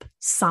bank up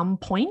some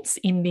points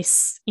in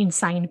this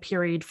insane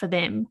period for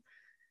them,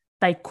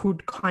 they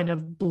could kind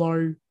of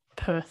blow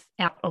Perth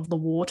out of the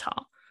water.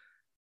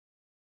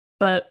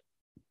 But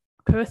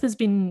Perth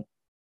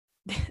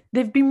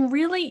they've been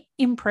really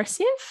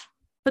impressive,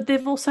 but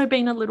they've also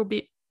been a little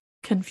bit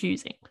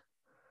confusing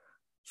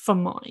for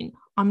mine.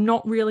 I'm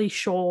not really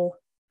sure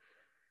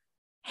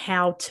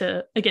how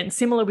to, again,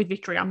 similar with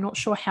Victory, I'm not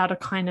sure how to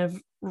kind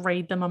of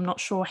read them. I'm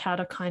not sure how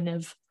to kind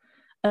of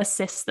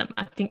assess them.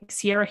 I think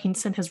Sierra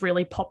Hinson has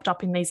really popped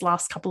up in these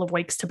last couple of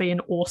weeks to be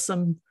an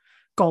awesome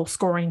goal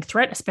scoring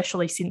threat,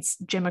 especially since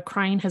Gemma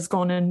Crane has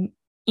gone and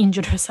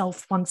injured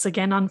herself once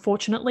again,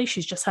 unfortunately.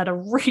 She's just had a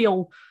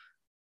real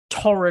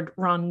torrid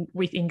run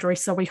with injury.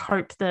 So we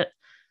hope that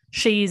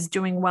she is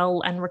doing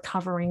well and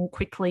recovering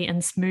quickly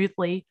and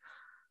smoothly.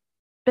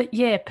 But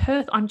yeah,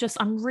 Perth,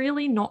 I'm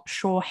really not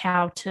sure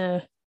how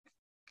to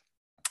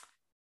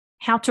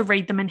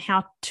read them and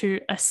how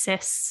to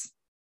assess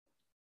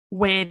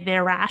where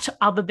they're at,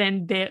 other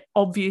than they're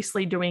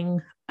obviously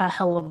doing a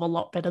hell of a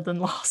lot better than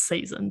last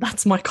season.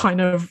 That's my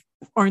kind of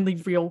only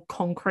real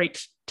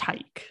concrete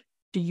take.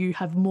 Do you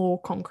have more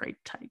concrete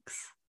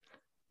takes?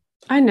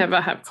 I never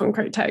have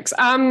concrete takes.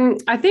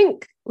 I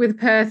think with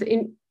Perth,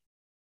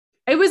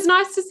 it was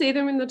nice to see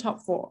them in the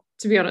top 4,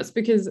 to be honest,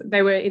 because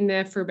they were in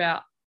there for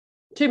about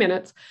 2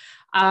 minutes.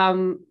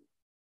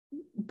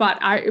 But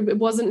it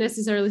wasn't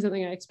necessarily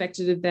something I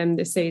expected of them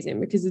this season,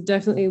 because it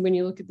definitely, when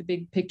you look at the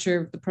big picture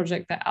of the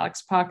project that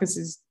Alex Parkes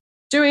is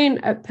doing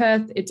at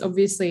Perth, it's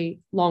obviously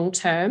long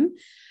term.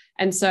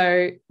 And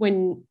so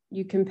when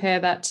you compare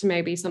that to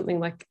maybe something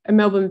like a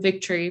Melbourne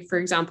Victory, for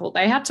example,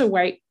 they had to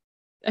wait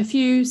a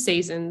few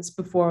seasons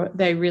before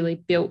they really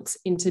built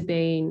into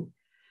being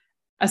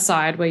a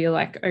side where you're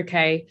like,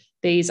 okay,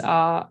 these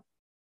are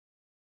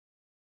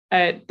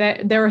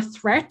they're a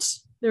threat.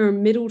 They're a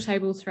middle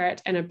table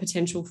threat and a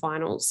potential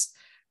finalist.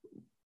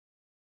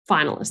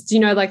 You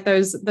know, like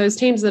those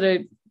teams that are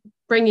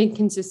bringing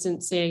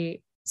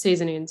consistency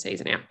season in,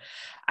 season out.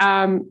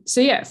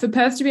 So yeah, for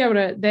Perth to be able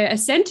to, their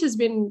ascent has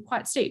been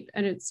quite steep,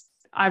 and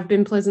I've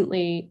been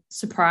pleasantly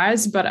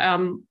surprised. But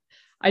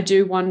I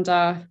do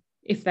wonder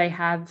if they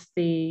have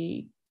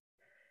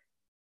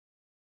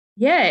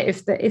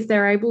if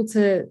they're able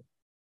to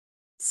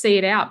see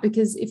it out,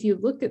 because if you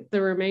look at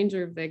the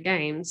remainder of their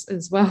games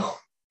as well,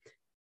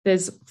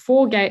 there's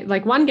 4 games,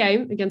 like 1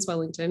 game against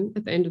Wellington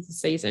at the end of the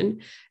season,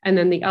 and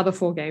then the other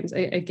 4 games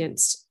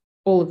against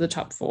all of the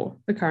top 4,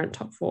 the current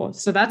top 4.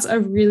 So that's a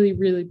really,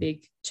 really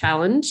big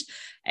challenge.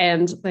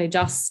 And they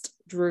just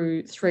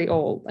drew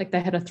 3-3. Like they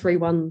had a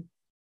 3-1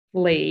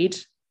 lead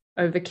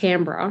over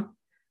Canberra,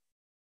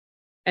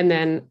 and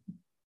then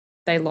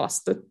they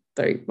lost the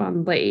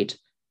 3-1 lead.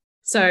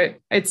 So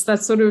it's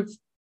that sort of,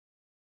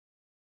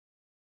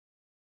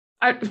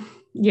 I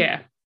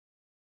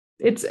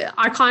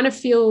kind of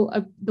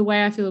feel the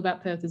way I feel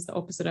about Perth is the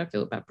opposite I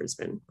feel about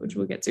Brisbane, which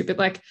we'll get to. But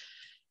like,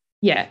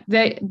 yeah,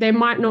 they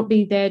might not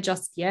be there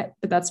just yet,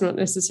 but that's not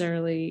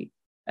necessarily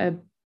a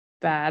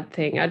bad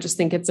thing. I just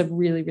think it's a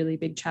really, really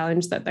big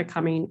challenge that they're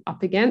coming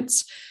up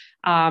against.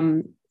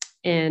 And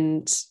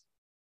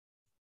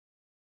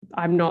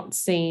I'm not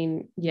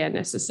seeing,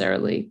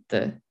 necessarily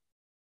the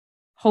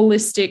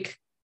holistic,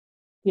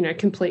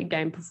 complete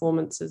game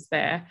performances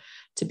there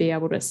to be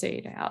able to see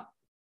it out.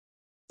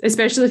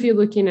 Especially if you're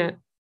looking at,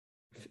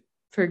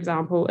 for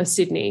example, a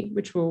Sydney,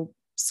 which will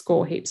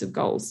score heaps of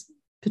goals,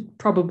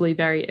 probably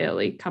very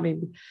early,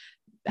 having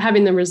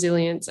the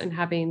resilience and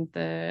having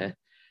the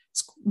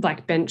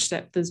bench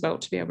depth as well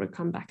to be able to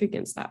come back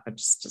against that. But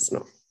just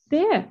not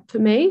there for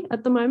me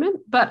at the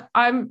moment. But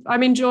I'm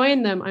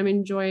enjoying them. I'm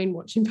enjoying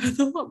watching Perth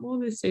a lot more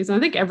this season. I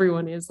think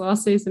everyone is.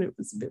 Last season it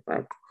was a bit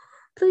like,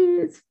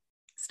 please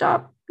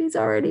stop. He's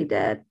already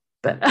dead.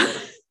 But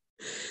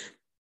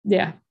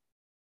yeah.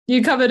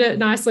 You covered it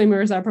nicely,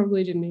 Marissa. I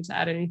probably didn't need to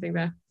add anything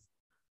there.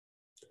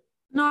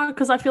 No,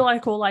 because I feel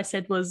like all I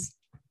said was,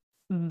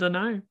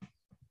 dunno,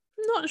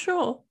 not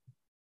sure.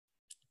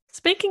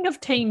 Speaking of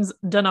teams,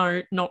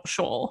 dunno, not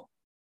sure,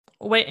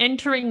 we're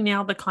entering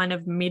now the kind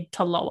of mid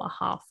to lower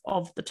half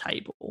of the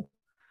table.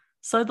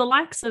 So the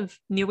likes of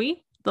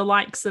Newey, the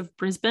likes of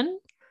Brisbane,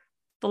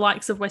 the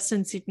likes of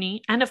Western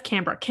Sydney, and of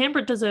Canberra.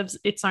 Canberra deserves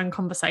its own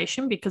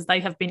conversation because they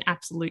have been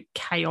absolute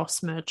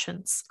chaos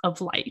merchants of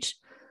late.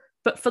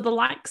 But for the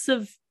likes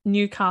of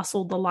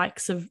Newcastle, the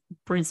likes of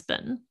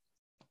Brisbane,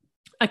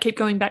 I keep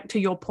going back to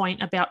your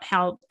point about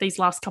how these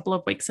last couple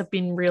of weeks have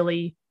been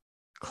really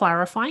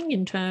clarifying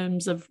in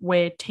terms of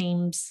where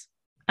teams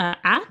are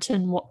at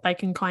and what they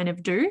can kind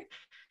of do.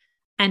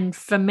 And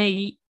for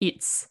me,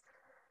 it's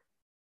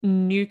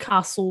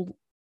Newcastle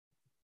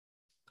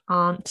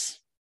aren't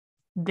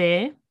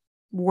there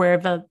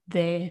wherever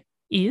there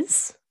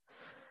is.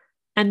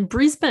 And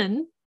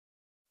Brisbane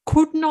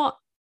could not,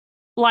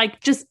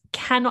 just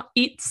cannot.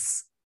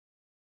 It's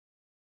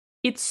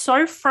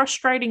so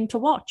frustrating to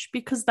watch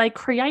because they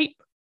create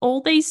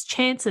all these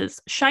chances.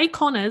 Shay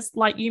Connors,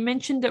 like you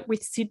mentioned it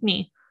with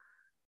Sydney,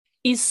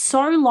 is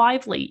so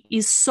lively,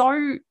 is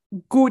so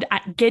good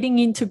at getting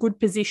into good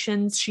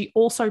positions. She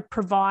also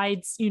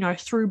provides,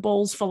 through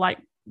balls for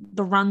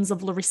the runs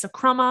of Larissa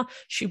Crummer.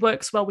 She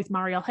works well with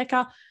Marielle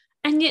Hecker,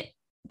 and yet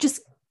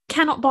just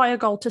cannot buy a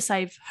goal to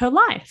save her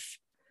life.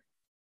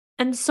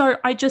 And so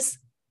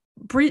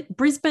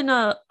Brisbane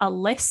are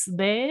less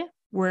there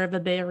wherever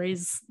there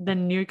is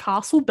than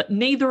Newcastle, but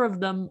neither of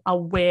them are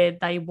where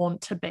they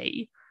want to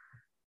be.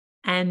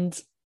 And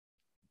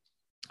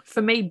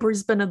for me,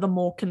 Brisbane are the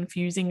more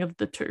confusing of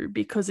the two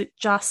because it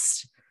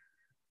just,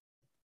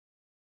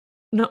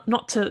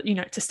 not to,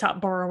 to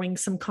start borrowing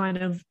some kind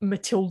of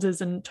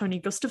Matildas and Tony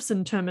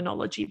Gustafson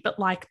terminology, but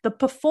like the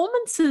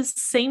performances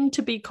seem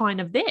to be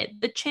kind of there.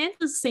 The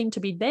chances seem to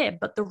be there,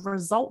 but the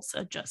results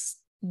are just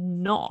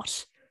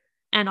not.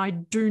 And I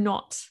don't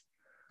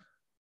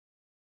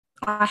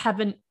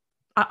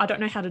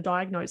know how to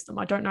diagnose them.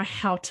 I don't know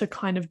how to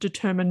kind of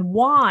determine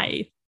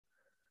why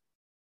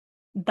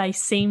they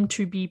seem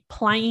to be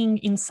playing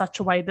in such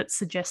a way that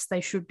suggests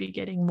they should be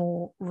getting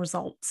more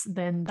results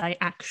than they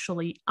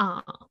actually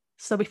are.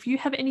 So if you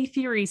have any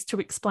theories to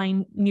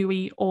explain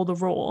Newey or the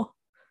Raw,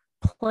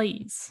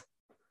 please,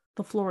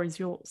 the floor is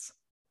yours.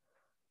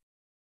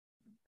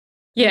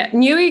 Yeah,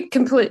 Newey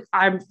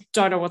I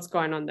don't know what's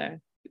going on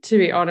there, to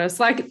be honest.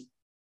 Like,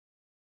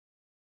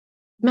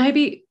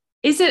 maybe,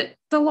 is it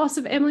the loss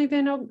of Emily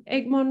Van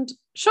Egmond?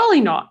 Surely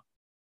not.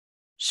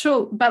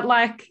 Sure, but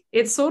like,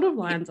 it sort of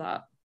lines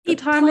up. It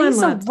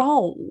plays a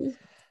role,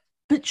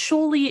 but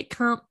surely it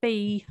can't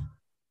be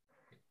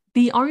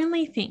the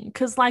only thing,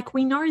 because like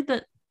we know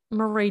that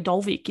Marie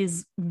Dolvik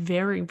is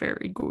very,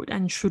 very good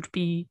and should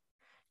be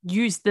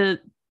used. The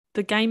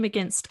game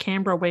against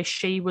Canberra where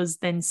she was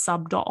then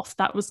subbed off,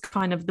 that was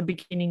kind of the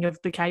beginning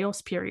of the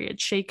chaos period.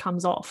 She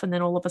comes off and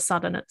then all of a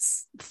sudden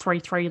it's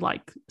 3-3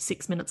 like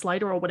 6 minutes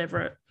later or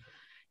whatever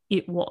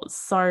it was.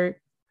 So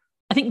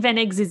I think Van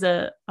Eggs is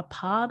a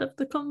part of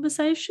the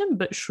conversation,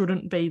 but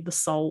shouldn't be the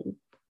sole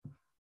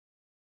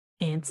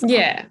answer.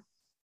 Yeah.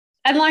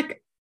 And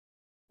like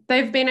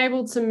they've been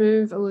able to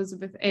move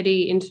Elizabeth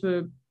Eddy into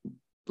a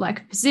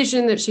like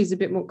position that she's a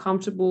bit more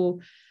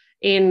comfortable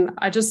in.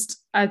 I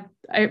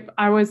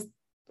always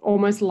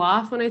almost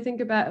laugh when I think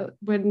about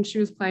when she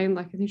was playing,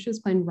 like I think she was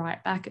playing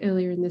right back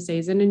earlier in the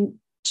season, and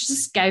she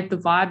just gave the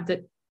vibe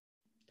that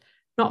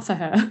not for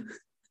her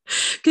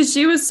because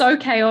she was so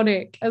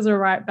chaotic as a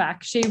right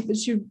back.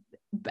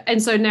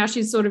 And so now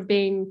she's sort of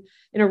being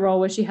in a role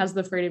where she has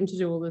the freedom to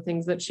do all the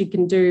things that she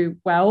can do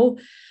well.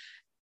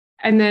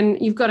 And then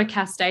you've got a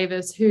Cass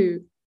Davis who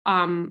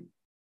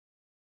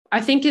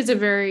I think is a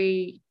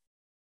very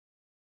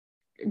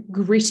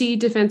gritty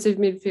defensive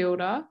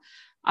midfielder,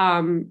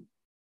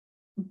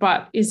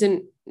 but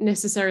isn't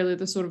necessarily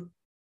the sort of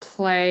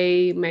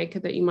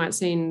playmaker that you might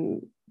see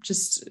in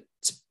just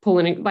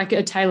pulling like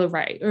a Taylor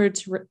Ray or a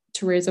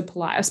Teresa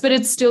Polias, but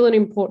it's still an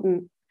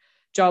important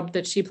job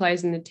that she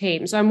plays in the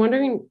team. So I'm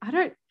wondering,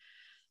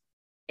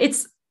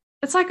 it's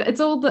like it's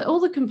all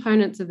the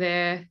components are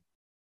there.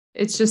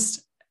 It's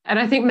just, and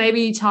I think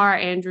maybe Tara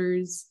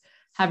Andrews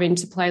having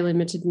to play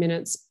limited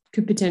minutes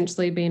could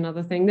potentially be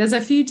another thing. There's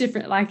a few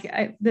different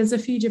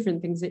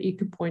things that you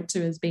could point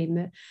to as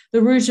being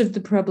the root of the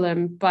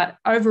problem, but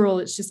overall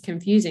it's just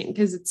confusing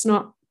because it's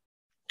not.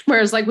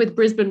 Whereas like with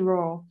Brisbane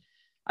Roar,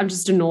 I'm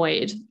just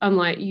annoyed. I'm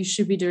like, you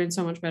should be doing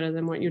so much better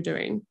than what you're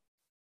doing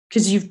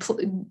because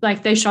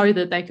they show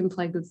that they can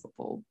play good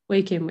football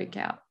week in, week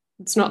out.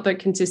 It's not that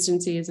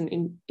consistency is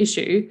an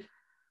issue.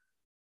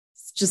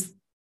 It's just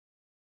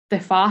they're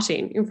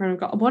farting in front of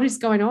God. What is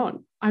going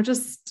on? I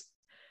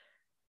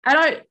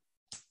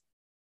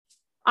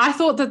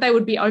thought that they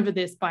would be over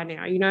this by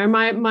now. You know,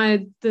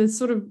 the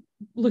sort of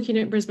looking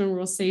at Brisbane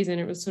Roar season,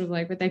 it was sort of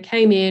like, but they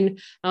came in,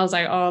 I was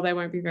like, oh, they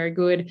won't be very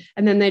good.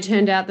 And then they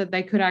turned out that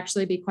they could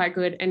actually be quite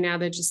good. And now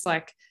they're just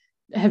like,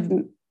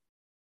 it's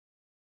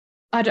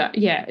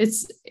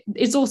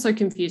also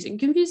confusing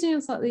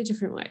in slightly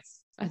different ways,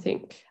 I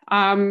think.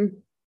 But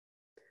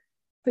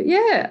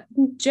yeah,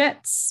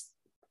 Jets,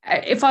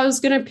 if I was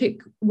going to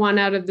pick one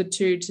out of the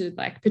two to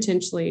like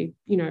potentially,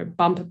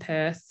 bump a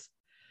Perth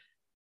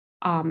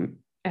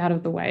out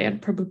of the way,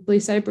 I'd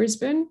probably say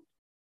Brisbane.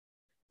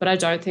 But I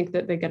don't think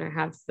that they're going to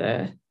have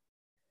the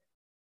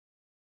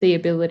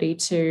ability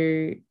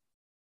to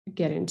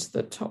get into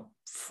the top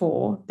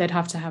four. They'd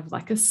have to have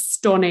like a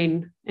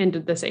stunning end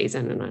of the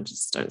season, and I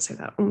just don't see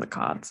that on the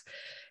cards.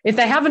 If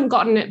they haven't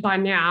gotten it by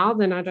now,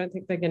 then I don't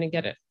think they're going to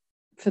get it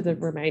for the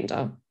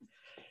remainder.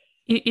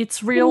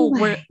 It's real.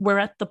 We're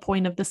at the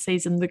point of the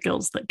season, the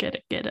girls that get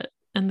it,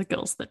 and the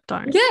girls that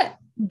don't. Yeah.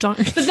 Don't.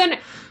 But then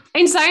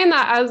in saying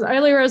that, as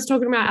earlier I was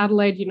talking about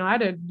Adelaide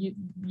United,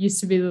 used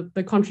to be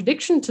the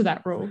contradiction to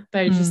that rule.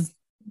 They just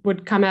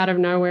would come out of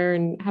nowhere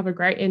and have a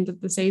great end of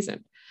the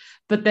season.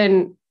 But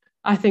then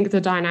I think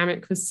the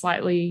dynamic was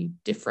slightly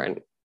different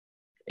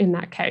in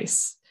that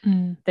case.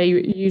 They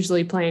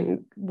usually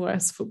playing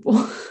worse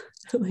football.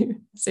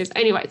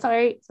 Anyway,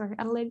 sorry,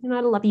 Adelaide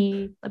United, love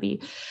you.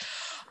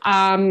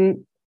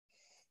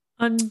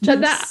 And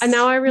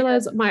now I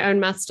realize my own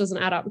maths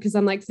doesn't add up because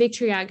I'm like,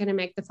 Victory aren't going to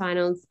make the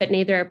finals, but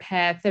neither are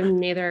Perth and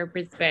neither are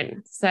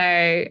Brisbane.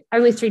 So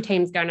only 3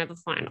 teams going to the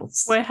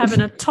finals. We're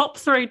having a top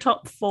 3,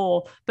 top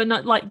 4, but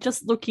not like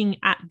just looking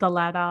at the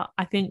ladder.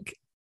 I think,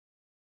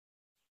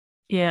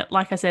 yeah,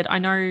 like I said, I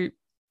know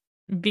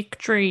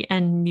Victory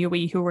and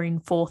Newey, who are in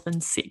 4th and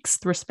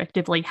 6th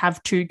respectively,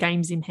 have 2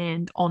 games in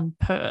hand on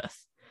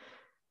Perth,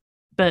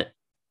 but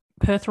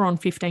Perth are on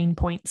 15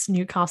 points,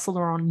 Newcastle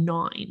are on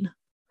 9.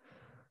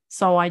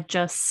 So I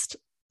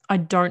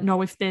don't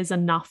know if there's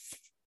enough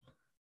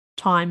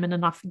time and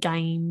enough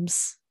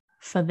games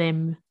for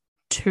them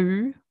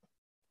to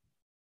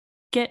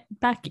get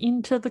back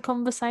into the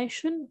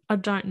conversation? I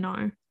don't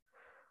know.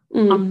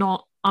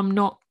 Mm. I'm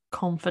not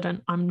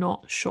confident. I'm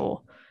not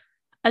sure.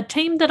 A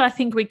team that I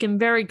think we can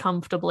very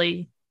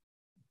comfortably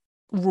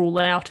rule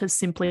out as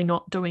simply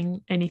not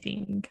doing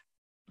anything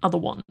are the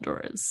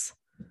Wanderers.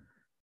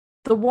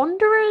 The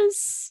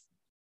Wanderers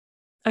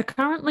are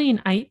currently in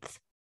 8th.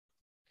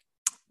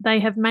 They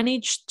have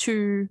managed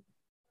to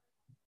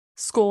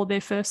score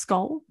their first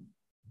goal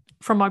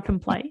from open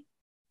play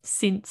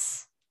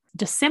since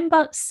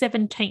December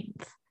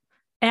 17th.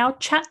 Our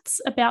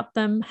chats about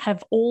them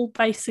have all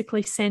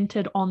basically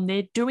centered on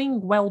they're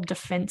doing well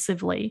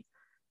defensively,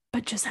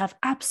 but just have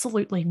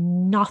absolutely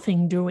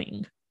nothing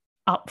doing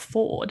up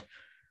forward.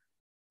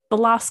 The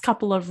last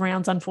couple of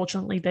rounds,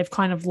 unfortunately, they've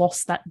kind of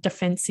lost that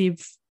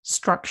defensive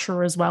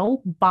structure as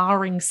well,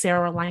 barring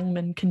Sarah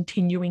Langman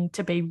continuing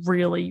to be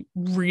really,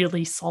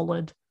 really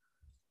solid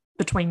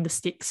between the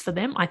sticks for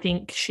them. I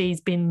think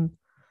she's been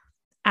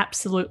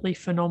absolutely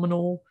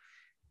phenomenal.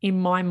 In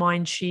my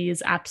mind, she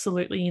is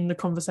absolutely in the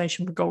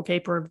conversation for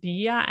goalkeeper of the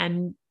year,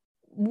 and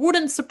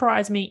wouldn't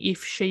surprise me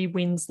if she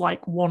wins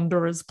like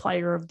Wanderers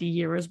player of the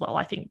year as well.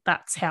 I think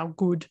that's how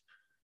good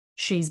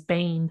she's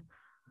been.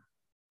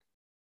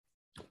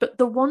 But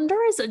the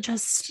Wanderers are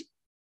just,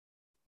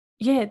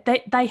 yeah,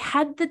 they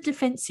had the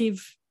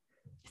defensive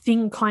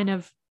thing kind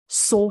of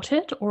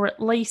sorted, or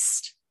at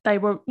least they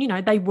were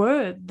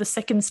the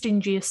second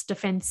stingiest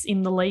defence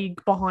in the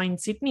league behind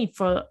Sydney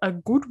for a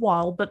good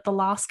while, but the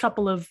last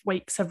couple of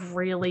weeks have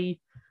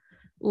really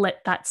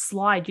let that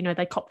slide.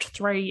 They copped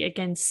 3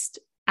 against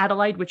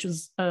Adelaide, which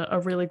was a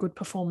really good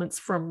performance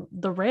from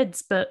the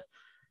Reds, but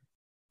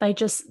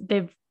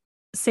they've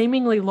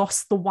seemingly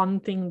lost the one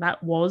thing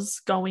that was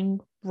going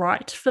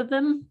right for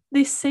them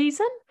this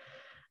season.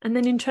 And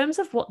then in terms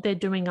of what they're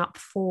doing up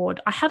forward,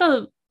 I had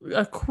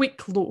a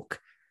quick look.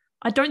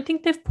 I don't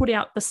think they've put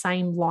out the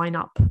same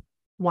lineup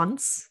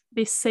once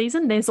this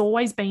season. There's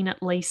always been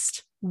at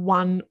least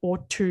 1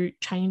 or 2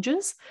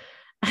 changes.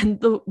 And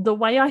the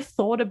way I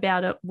thought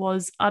about it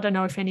was, I don't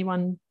know if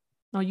anyone,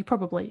 you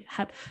probably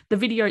have, the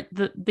video,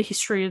 the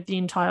history of the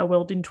entire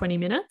world in 20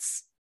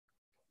 minutes,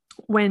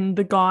 when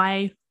the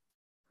guy,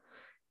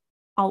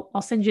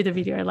 I'll send you the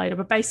video later,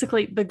 but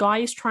basically the guy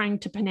is trying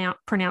to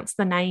pronounce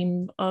the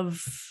name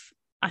of,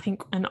 I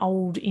think, an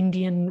old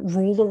Indian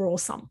ruler or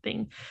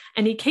something.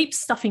 And he keeps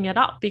stuffing it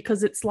up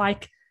because it's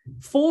like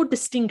 4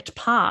 distinct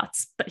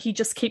parts, but he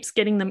just keeps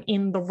getting them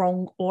in the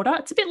wrong order.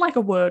 It's a bit like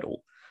a Wordle.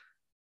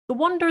 The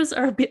Wanderers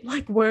are a bit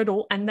like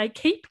Wordle, and they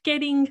keep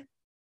getting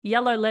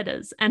yellow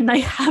letters and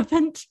they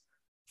haven't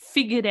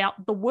figured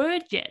out the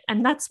word yet.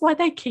 And that's why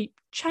they keep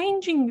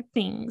changing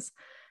things.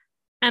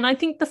 And I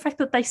think the fact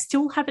that they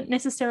still haven't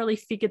necessarily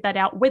figured that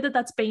out, whether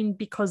that's been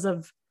because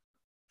of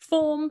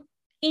form,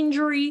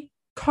 injury,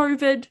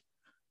 COVID,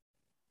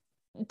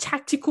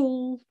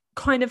 tactical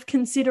kind of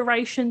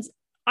considerations,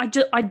 I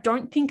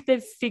don't think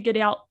they've figured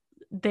out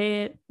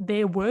their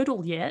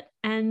Wordle yet.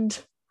 And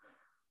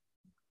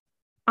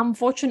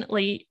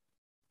unfortunately,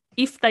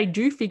 if they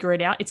do figure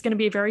it out, it's going to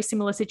be a very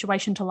similar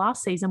situation to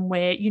last season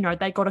where,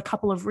 they got a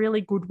couple of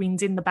really good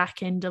wins in the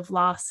back end of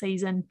last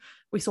season.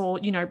 We saw,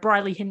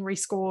 Briley Henry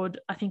scored,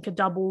 I think, a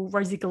double.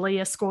 Rosie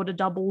Galea scored a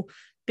double.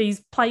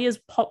 These players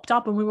popped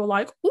up and we were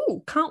like,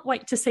 ooh, can't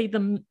wait to see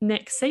them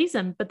next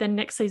season. But then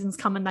next season's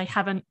come and they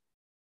haven't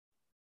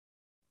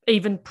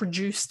even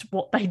produced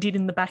what they did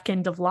in the back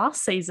end of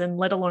last season,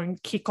 let alone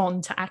kick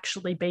on to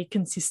actually be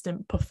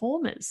consistent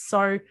performers.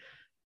 So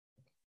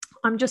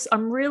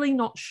I'm really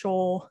not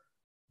sure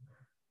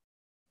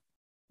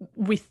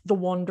with the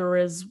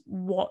Wanderers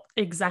what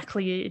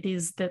exactly it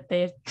is that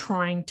they're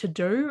trying to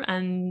do.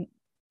 And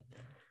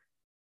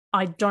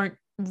I don't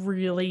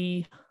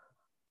really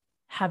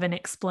have an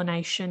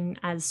explanation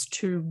as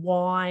to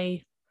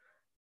why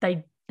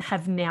they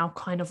have now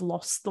kind of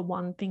lost the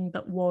one thing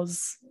that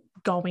was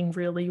going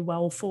really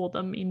well for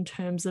them in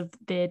terms of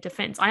their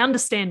defense. I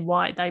understand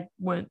why they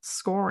weren't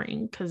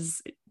scoring,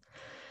 because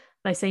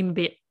they seem a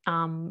bit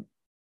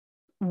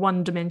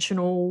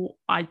one-dimensional.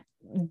 I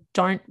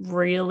don't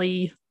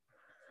really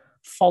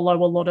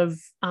follow a lot of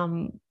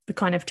the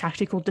kind of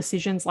tactical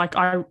decisions. Like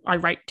I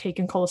rate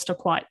Tegan Collister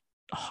quite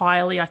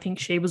highly. I think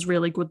she was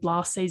really good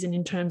last season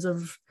in terms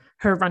of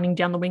her running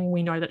down the wing.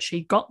 We know that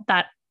she got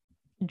that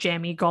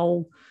jammy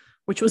goal,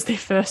 which was their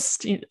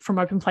first from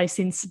open play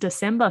since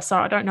December. So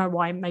I don't know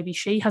why maybe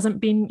she hasn't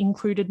been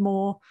included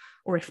more,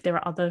 or if there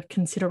are other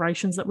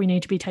considerations that we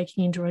need to be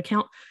taking into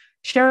account.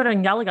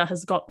 Sheridan Gallagher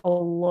has got a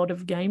lot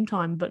of game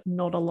time, but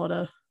not a lot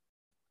of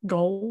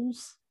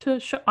goals to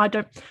show.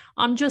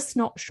 I'm just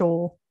not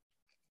sure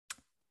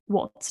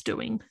what's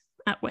doing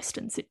at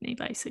Western Sydney,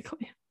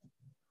 basically.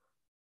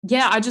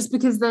 Yeah,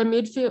 because their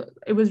midfield,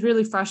 it was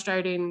really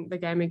frustrating, the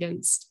game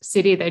against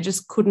City. They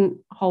just couldn't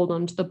hold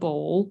on to the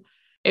ball.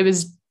 It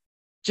was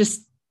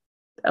just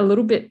a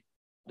little bit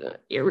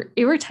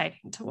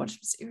irritating to watch.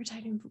 It was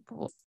irritating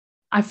football.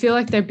 I feel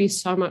like they'd be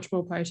so much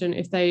more potent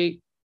if they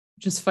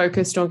just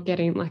focused on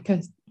getting like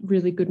a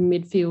really good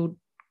midfield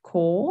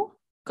core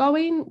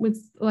going with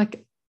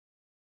like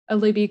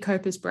Olivia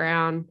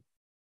Copus-Brown,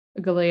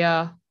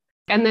 Galea.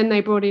 And then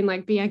they brought in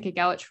like Bianca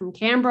Galich from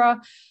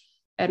Canberra.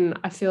 And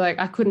I feel like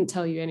I couldn't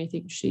tell you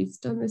anything she's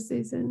done this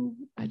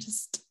season.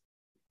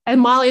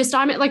 And Malia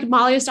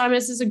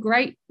Steinmetz is a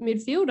great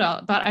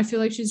midfielder, but I feel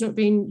like she's not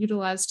being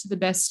utilised to the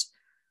best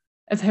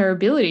of her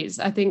abilities.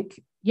 I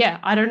think,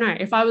 I don't know.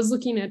 If I was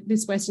looking at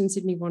this Western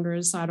Sydney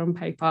Wanderers side on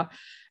paper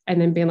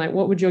and then being like,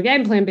 what would your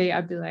game plan be?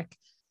 I'd be like,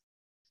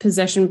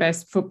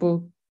 possession-based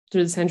football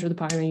through the centre of the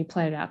park, and then you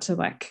play it out to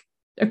like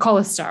a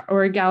Collister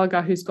or a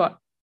Gallagher who's got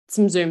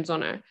some zooms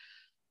on her.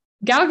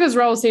 Gallagher's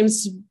role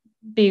seems to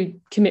be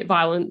commit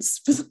violence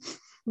for the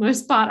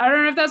most part. I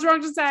don't know if that's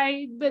wrong to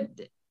say, but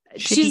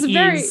she's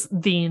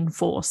the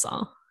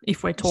enforcer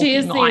if we're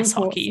talking ice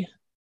hockey.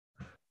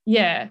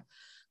 Yeah.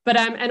 But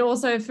and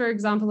also, for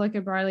example, like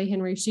a Briley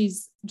Henry,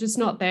 she's just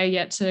not there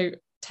yet to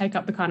take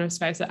up the kind of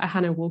space that a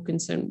Hannah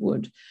Wilkinson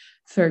would,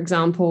 for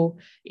example,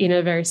 in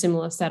a very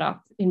similar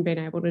setup, in being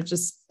able to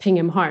just ping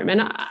him home.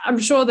 And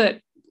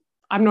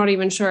I'm not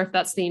even sure if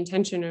that's the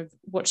intention of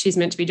what she's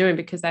meant to be doing,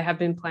 because they have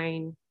been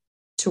playing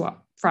two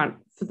up front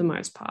for the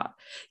most part.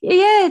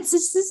 Yeah, this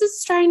is a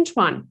strange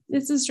one.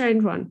 It's a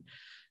strange one.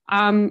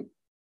 I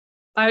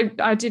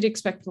did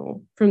expect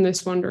more from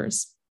this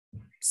Wanderers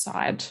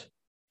side.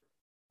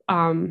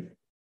 And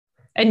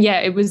yeah,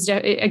 it was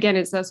again,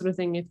 it's that sort of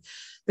thing. If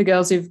the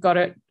girls who've got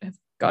it have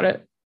got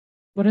it,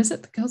 what is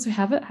it? The girls who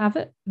have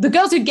it. The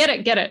girls who get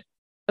it. And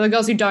the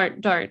girls who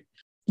don't.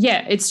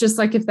 Yeah, it's just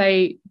like if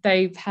they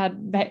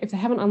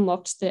haven't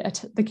unlocked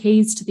the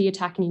keys to the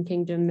attacking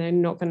kingdom, they're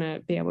not going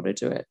to be able to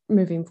do it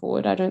moving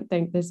forward. I don't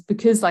think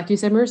because, like you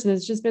said, Marissa,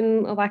 there's just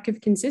been a lack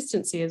of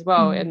consistency as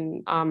well,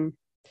 and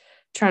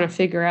trying to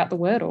figure out the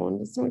Wordle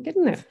and it's not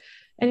getting there.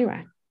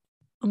 Anyway.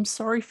 I'm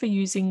sorry for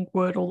using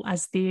Wordle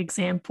as the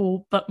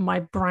example, but my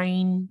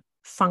brain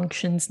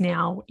functions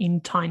now in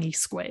tiny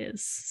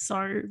squares.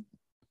 So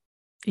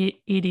it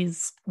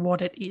is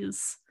what it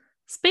is.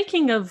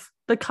 Speaking of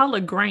the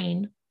colour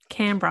green,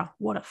 Canberra,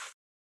 what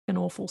an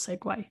awful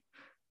segue.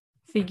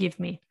 Forgive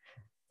me.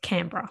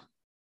 Canberra,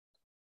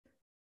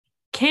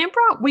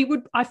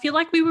 I feel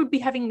like we would be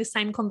having the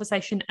same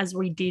conversation as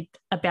we did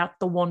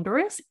about the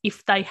Wanderers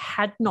if they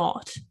had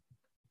not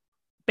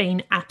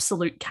been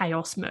absolute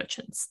chaos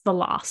merchants the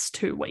last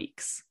 2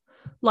 weeks.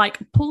 Like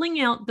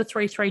pulling out the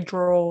 3-3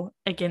 draw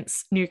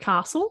against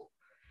Newcastle,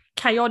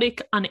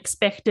 chaotic,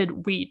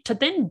 unexpected, weird, to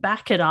then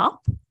back it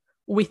up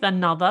with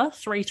another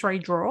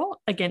 3-3 draw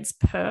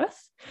against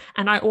Perth.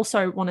 And I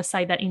also want to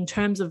say that in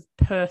terms of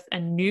Perth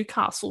and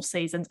Newcastle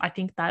seasons, I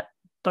think that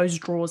those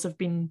draws have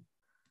been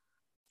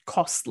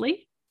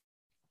costly,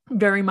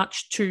 very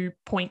much 2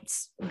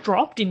 points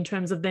dropped in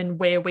terms of then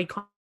where we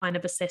kind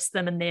of assess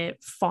them and their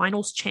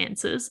finals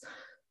chances.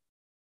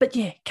 But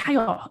yeah,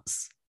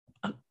 chaos.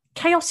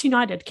 Chaos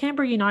United,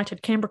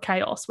 Canberra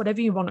Chaos, whatever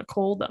you want to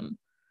call them.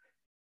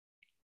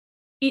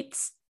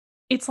 It's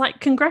like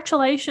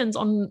congratulations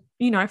on,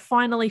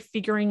 finally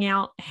figuring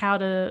out how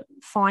to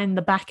find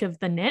the back of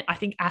the net. I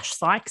think Ash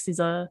Sykes is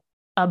a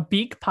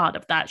big part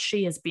of that.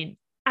 She has been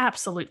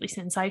absolutely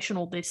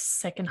sensational this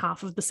second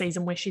half of the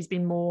season, where she's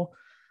been more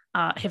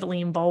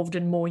heavily involved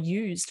and more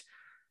used.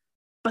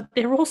 But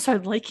they're also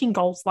leaking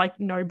goals like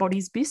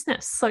nobody's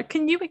business. So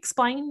can you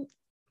explain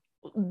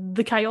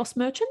the Chaos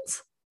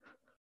Merchants?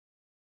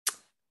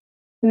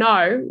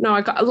 No,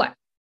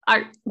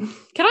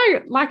 can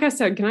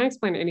I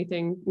explain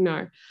anything?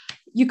 No.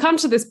 You come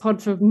to this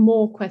pod for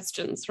more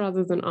questions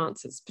rather than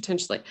answers,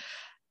 potentially.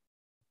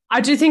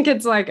 I do think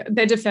it's like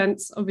their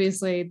defense,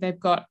 obviously, they've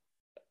got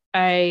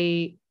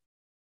a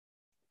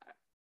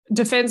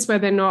defense where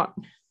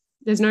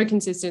there's no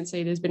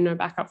consistency. There's been no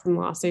backup from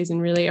last season,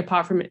 really,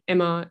 apart from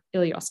Emma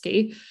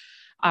Ilioski,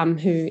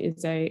 who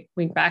is a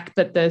wing back.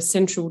 But the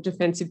central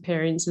defensive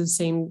pairings has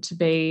seemed to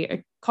be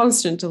a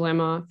constant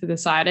dilemma for the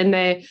side. And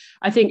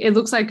I think it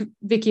looks like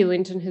Vicky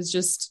Linton has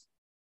just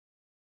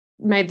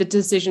made the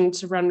decision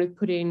to run with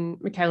putting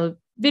Michaela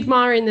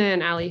Vidmar in there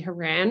and Ali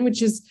Haran,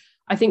 which is,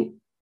 I think,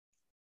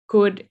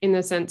 good in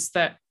the sense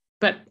that,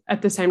 but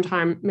at the same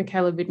time,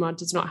 Michaela Vidmar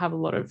does not have a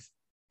lot of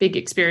big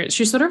experience.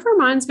 She sort of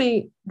reminds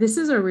me, this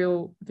is a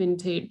real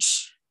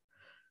vintage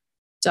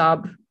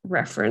dub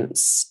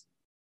reference.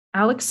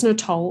 Alex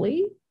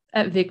Natoli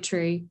at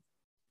Victory.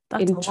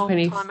 That's a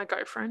long time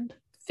ago, friend.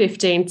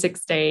 15,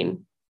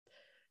 16.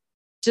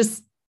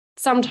 Just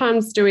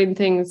sometimes doing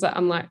things that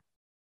I'm like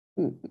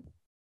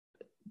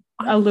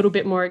a little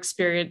bit more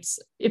experience.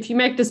 If you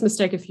make this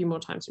mistake a few more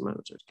times, you might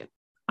not do it again.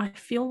 I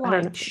feel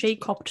like she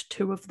copped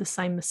 2 of the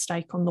same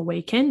mistake on the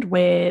weekend,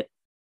 where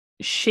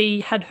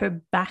she had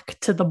her back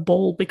to the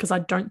ball because I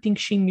don't think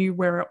she knew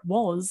where it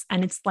was,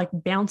 and it's like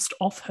bounced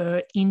off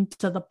her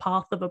into the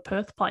path of a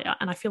Perth player.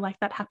 And I feel like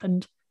that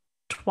happened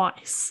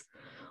twice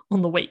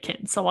on the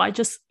weekend. So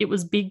it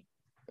was big.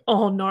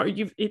 Oh no,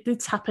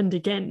 it's happened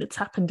again. It's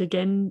happened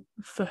again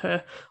for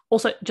her.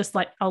 Also, just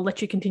like, I'll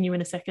let you continue in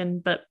a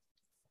second, but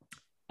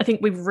I think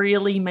we've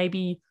really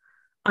maybe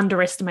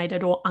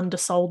underestimated or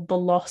undersold the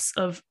loss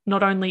of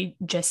not only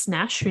Jess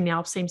Nash, who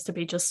now seems to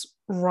be just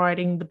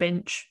riding the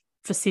bench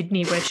for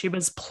Sydney, where she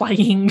was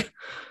playing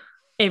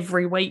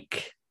every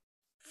week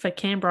for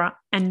Canberra,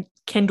 and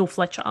Kendall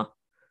Fletcher,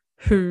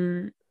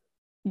 who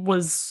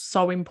was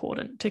so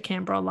important to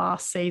Canberra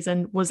last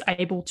season, was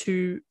able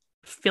to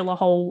fill a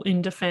hole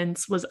in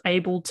defence, was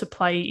able to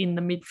play in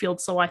the midfield.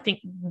 So I think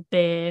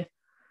their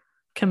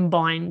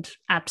combined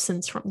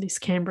absence from this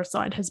Canberra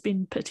side has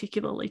been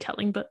particularly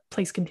telling, but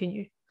please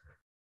continue.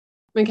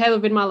 Michaela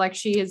Vidmar, like,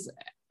 she is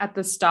at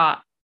the start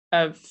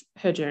of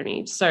her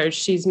journey, so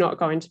she's not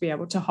going to be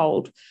able to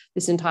hold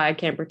this entire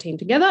Canberra team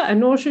together,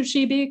 and nor should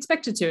she be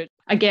expected to.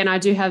 Again, I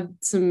do have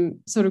some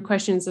sort of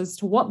questions as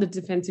to what the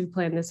defensive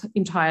plan this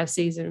entire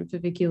season for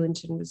Vicky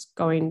Linton was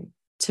going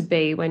to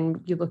be when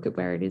you look at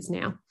where it is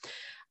now.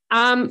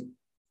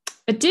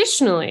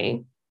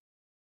 Additionally,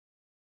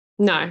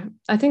 no,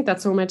 I think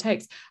that's all my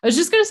takes. I was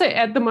just going to say,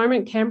 at the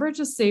moment, Canberra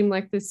just seem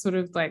like this sort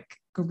of like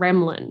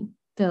gremlin.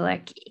 They're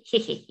like,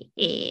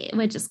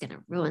 we're just going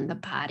to ruin the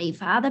party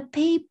for other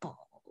people.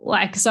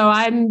 Like, so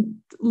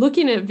I'm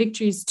looking at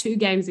Victory's 2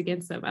 games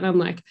against them, and I'm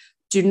like,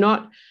 do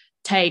not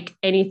take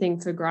anything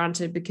for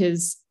granted,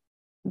 because,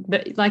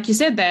 like you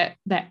said,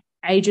 they're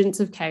agents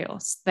of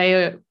chaos. They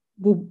are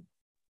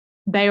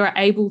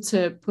able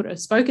to put a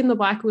spoke in the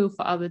bike wheel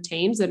for other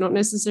teams. They're not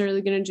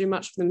necessarily going to do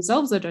much for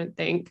themselves, I don't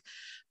think.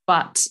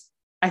 But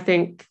I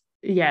think,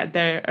 yeah,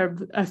 they're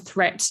a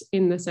threat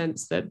in the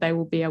sense that they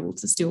will be able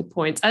to steal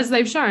points, as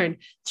they've shown.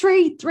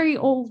 3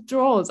 all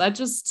draws. I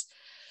just,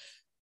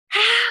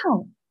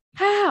 how?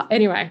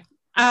 Anyway,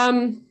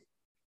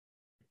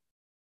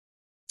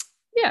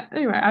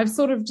 anyway,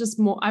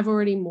 I've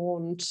already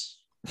mourned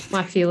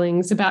my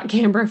feelings about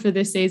Canberra for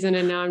this season,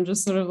 and now I'm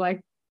just sort of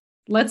like,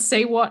 let's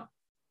bring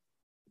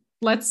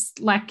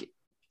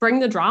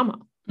the drama.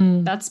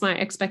 That's my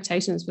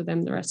expectations for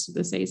them the rest of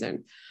the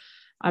season.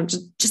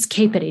 Just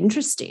keep it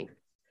interesting.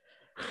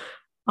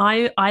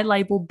 I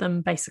labelled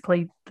them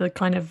basically the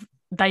kind of,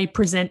 they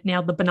present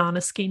now the banana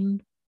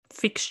skin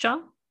fixture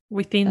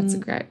within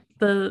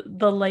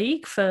the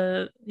league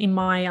in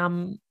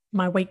my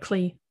my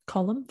weekly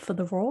column for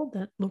the Raw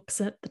that looks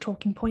at the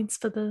talking points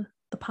for the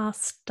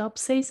past dub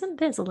season.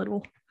 There's a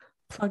little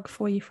plug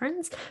for you,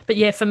 friends. But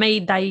yeah, for me,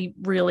 they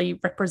really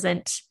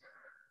represent.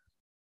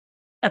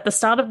 At the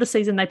start of the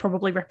season, they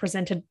probably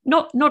represented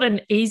not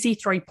an easy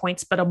 3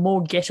 points, but a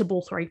more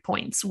gettable 3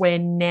 points, where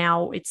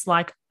now it's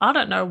like, I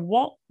don't know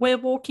what we're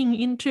walking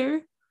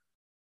into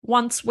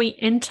once we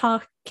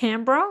enter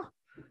Canberra,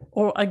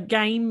 or a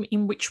game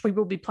in which we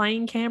will be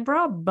playing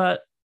Canberra,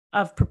 but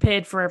I've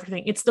prepared for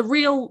everything. It's the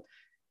real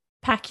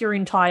pack your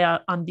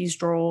entire undies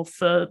drawer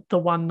for the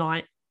one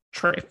night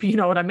trip. You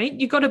know what I mean?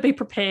 You got to be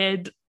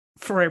prepared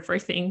for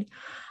everything.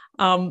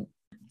 For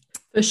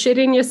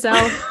shitting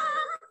yourself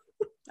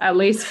at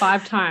least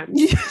 5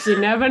 times. You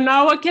never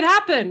know what could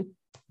happen.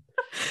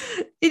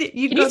 Can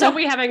you tell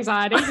we have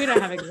anxiety? We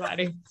don't have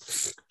anxiety.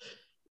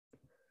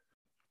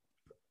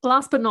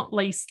 Last but not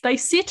least, they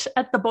sit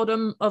at the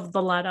bottom of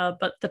the ladder,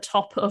 but the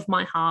top of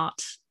my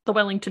heart, the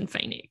Wellington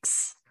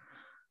Phoenix.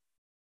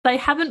 They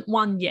haven't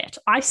won yet.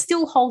 I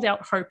still hold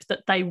out hope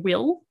that they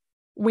will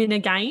win a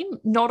game,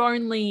 not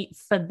only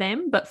for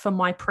them, but for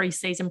my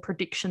preseason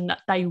prediction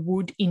that they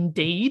would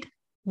indeed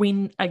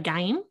win a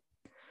game.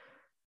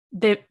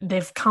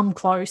 They've come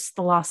close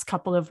the last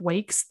couple of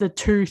weeks. The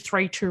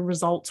 2-3-2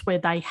 results where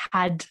they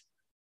had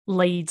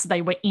leads,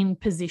 they were in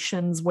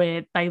positions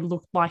where they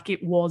looked like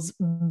it was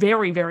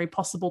very, very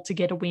possible to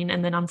get a win,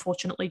 and then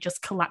unfortunately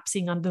just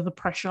collapsing under the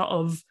pressure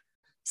of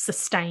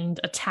sustained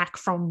attack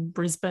from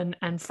Brisbane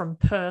and from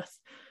Perth.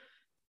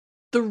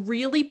 The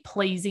really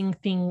pleasing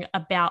thing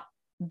about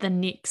the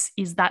Nix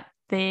is that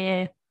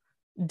their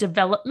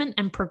development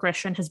and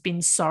progression has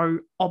been so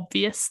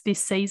obvious this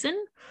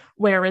season,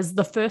 whereas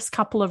the first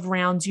couple of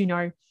rounds, you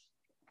know,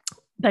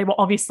 they were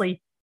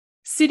obviously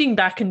sitting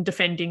back and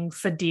defending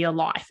for dear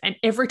life, and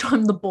every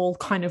time the ball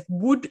kind of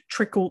would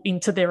trickle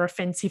into their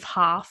offensive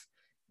half,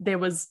 there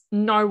was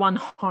no one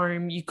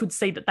home. You could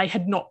see that they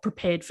had not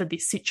prepared for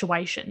this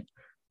situation.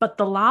 But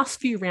the last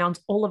few rounds,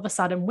 all of a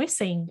sudden, we're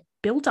seeing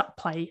build-up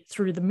play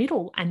through the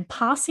middle and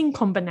passing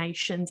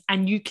combinations,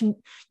 and you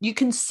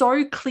can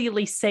so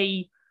clearly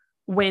see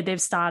where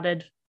they've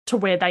started to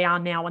where they are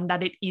now, and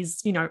that it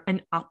is, you know,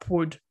 an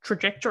upward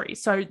trajectory.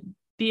 So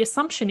the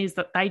assumption is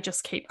that they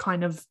just keep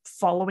kind of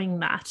following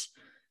that.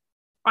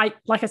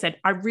 Like I said,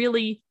 I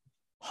really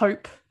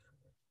hope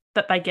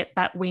that they get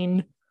that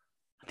win.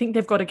 I think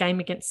they've got a game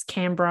against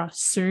Canberra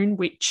soon,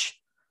 which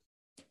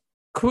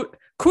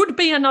could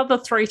be another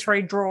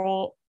 3-3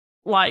 draw.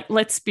 Like,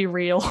 let's be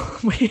real.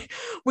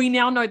 We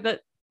now know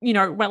that, you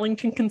know,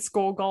 Wellington can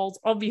score goals.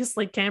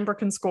 Obviously, Canberra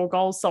can score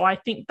goals. So I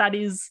think that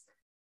is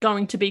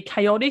going to be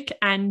chaotic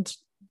and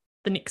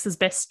the Nix's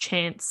best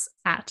chance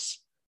at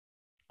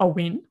a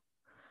win.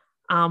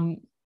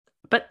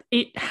 But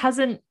it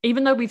hasn't,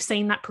 even though we've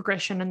seen that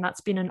progression and that's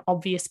been an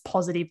obvious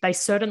positive, they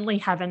certainly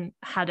haven't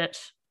had it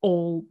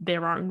all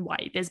their own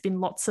way. There's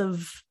been lots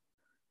of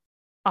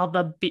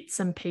other bits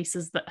and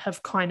pieces that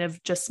have kind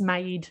of just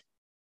made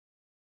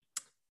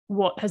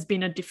what has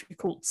been a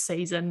difficult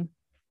season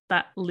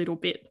that little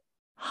bit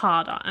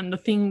harder. And the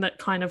thing that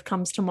kind of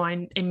comes to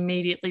mind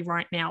immediately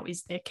right now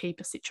is their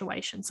keeper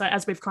situation. So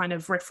as we've kind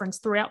of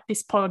referenced throughout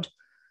this pod,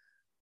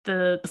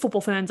 the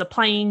Football Ferns are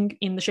playing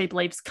in the She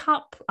Believes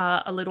Cup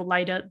a little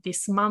later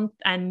this month,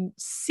 and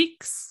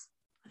six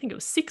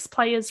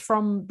players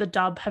from the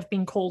Dub have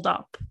been called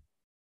up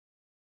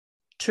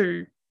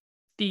to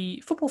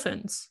the Football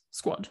Ferns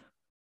squad.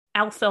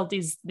 Alfeld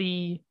is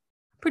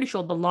pretty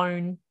sure the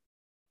lone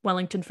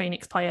Wellington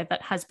Phoenix player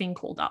that has been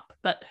called up,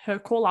 but her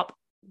call up,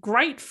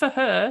 great for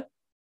her,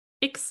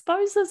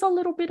 exposes a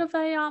little bit of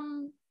a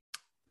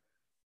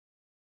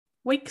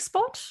weak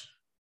spot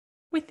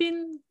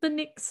within the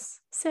Knicks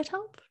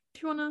setup.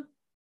 Do you want to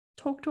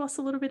talk to us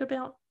a little bit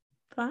about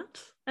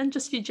that and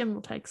just your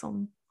general takes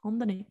on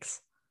the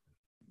Knicks?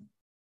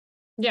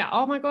 Yeah.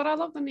 Oh my God, I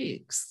love the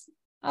Knicks.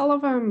 I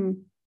love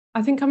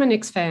I think I'm a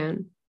Knicks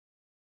fan.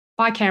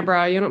 Bye,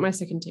 Canberra. You're not my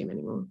second team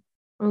anymore.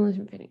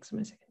 Wellington Phoenix are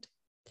my second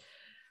team.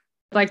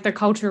 Like, the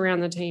culture around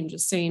the team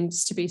just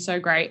seems to be so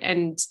great.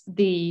 And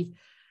the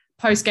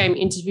post-game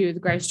interview with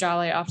Grace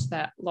Jarley after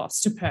that loss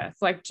to Perth,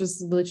 like,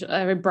 just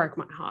literally, it broke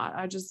my heart.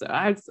 I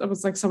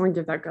was like, someone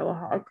give that girl a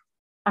hug.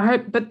 I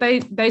hope, but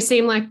they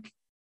seem like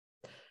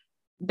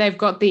they've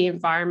got the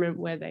environment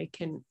where they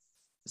can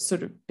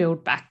sort of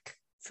build back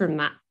from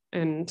that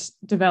and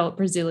develop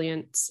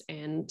resilience.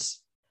 And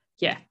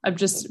yeah, I've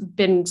just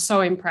been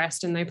so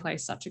impressed, and they play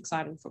such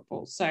exciting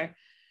football. So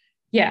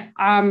yeah,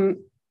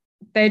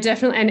 they're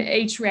definitely, and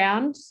each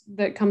round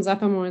that comes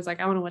up, I'm always like,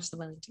 I want to watch the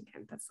Wellington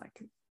game. That's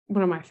like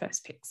one of my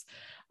first picks.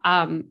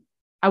 I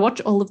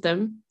watch all of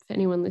them, for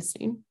anyone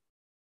listening.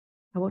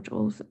 I watch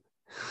all of them.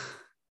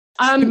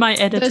 My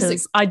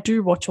editors, I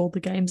do watch all the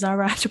games I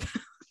write about.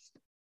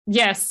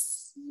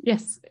 Yes.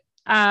 What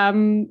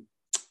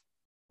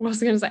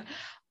was I going to say?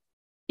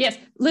 Yes,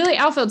 Lily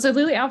Alford. So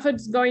Lily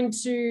Alford's going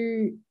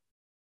to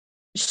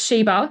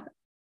Sheba.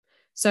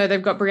 So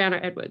they've got Brianna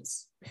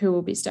Edwards, who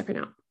will be stepping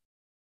up.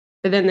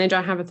 But then they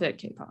don't have a third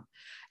keeper.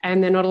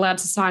 And they're not allowed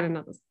to sign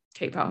another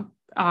keeper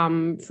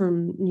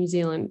from New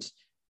Zealand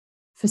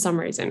for some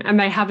reason. And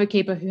they have a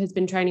keeper who has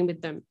been training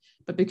with them,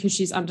 but because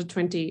she's under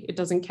 20, it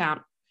doesn't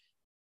count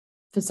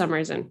for some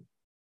reason.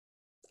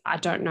 I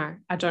don't know.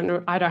 I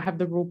don't have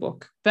the rule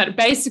book. But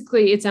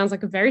basically, it sounds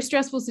like a very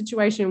stressful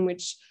situation,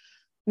 which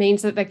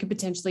means that they could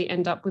potentially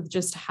end up with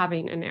just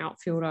having an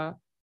outfielder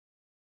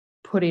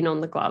put in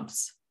on the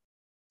gloves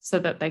so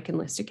that they can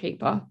list a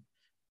keeper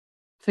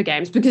for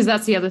games, because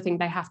that's the other thing.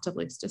 They have to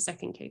list a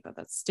second keeper.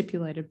 That's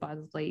stipulated by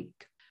the league.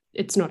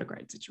 It's not a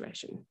great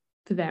situation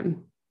for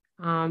them.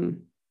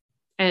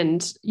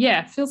 And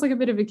yeah, feels like a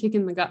bit of a kick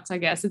in the guts, I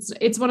guess.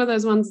 It's one of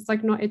those ones,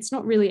 it's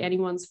not really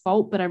anyone's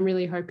fault, but I'm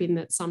really hoping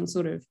that some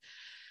sort of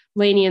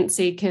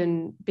leniency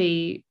can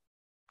be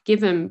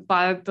given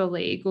by the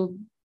league, or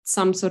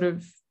some sort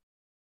of,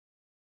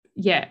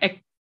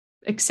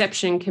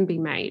 exception can be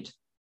made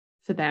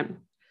for them.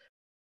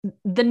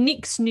 The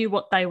Knicks knew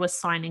what they were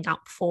signing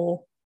up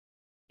for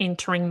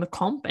entering the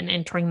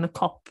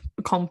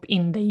comp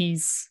in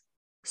these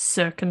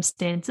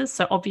circumstances.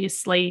 So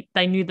obviously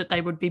they knew that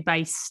they would be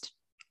based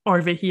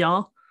over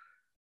here,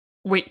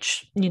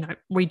 which,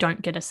 we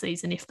don't get a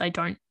season if they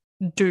don't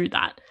do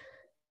that.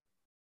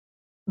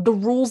 The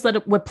rules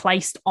that were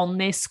placed on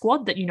their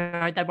squad, that,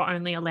 they were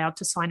only allowed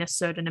to sign a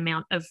certain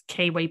amount of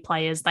Kiwi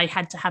players. They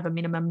had to have a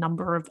minimum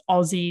number of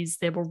Aussies.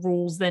 There were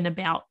rules then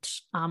about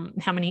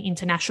how many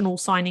international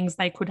signings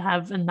they could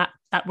have, and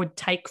that would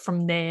take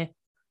from their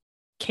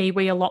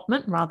Kiwi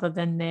allotment rather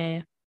than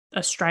their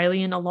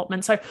Australian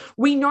allotment. So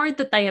we know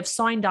that they have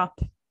signed up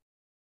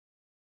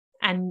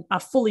and are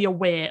fully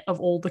aware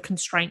of all the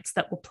constraints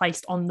that were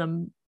placed on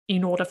them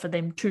in order for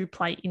them to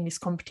play in this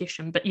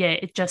competition. But yeah,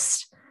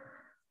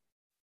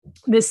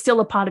 there's still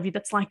a part of you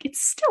that's like,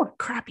 it's still a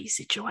crappy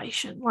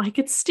situation. Like,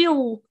 it's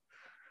still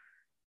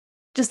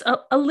just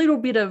a little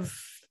bit of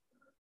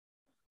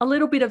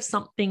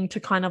something to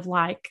kind of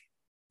like,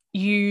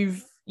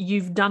 you've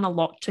done a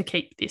lot to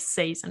keep this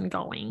season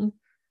going.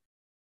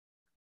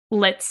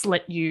 Let's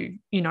let you,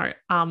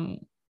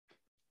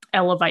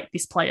 elevate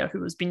this player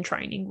who has been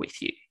training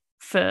with you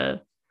for,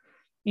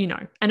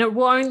 and it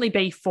will only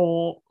be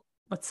for,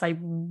 let's say,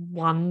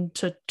 1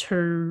 to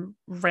 2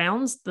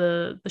 rounds.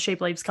 The She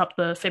Believes Cup,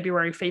 the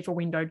February FIFA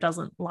window,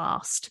 doesn't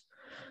last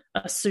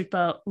a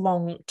super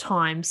long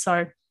time.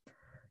 So,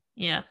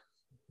 yeah,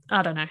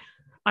 I don't know.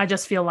 I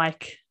just feel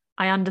like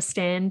I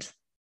understand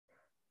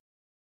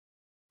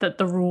that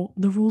the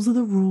rules are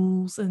the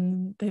rules,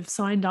 and they've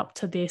signed up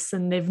to this,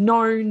 and they've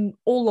known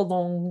all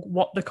along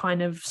what the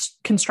kind of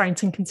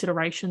constraints and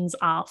considerations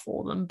are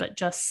for them. But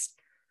just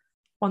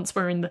once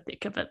we're in the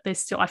thick of it,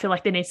 I feel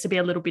like there needs to be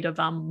a little bit of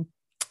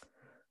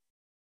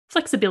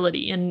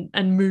flexibility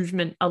and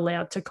movement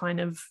allowed to kind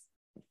of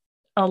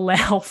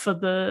allow for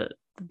the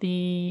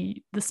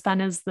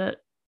spanners that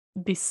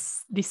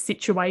this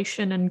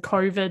situation and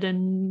COVID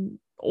and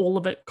all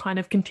of it kind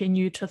of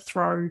continue to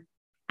throw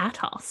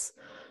at us.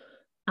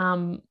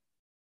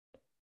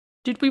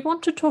 Did we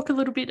want to talk a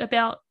little bit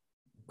about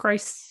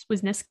Grace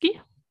Wisniewski?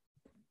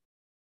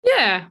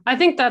 Yeah, I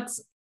think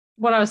that's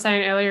what I was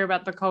saying earlier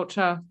about the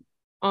culture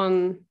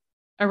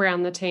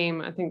around the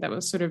team, I think that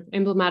was sort of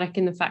emblematic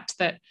in the fact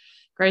that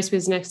Grace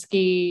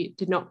Wisniewski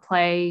did not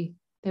play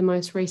their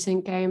most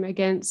recent game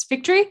against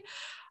Victory.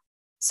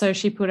 So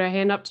she put her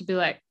hand up to be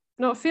like,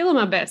 not feeling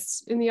my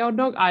best in the old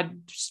nog. I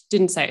just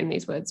didn't say it in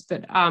these words,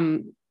 but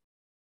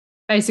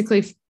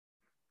basically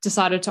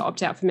decided to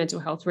opt out for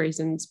mental health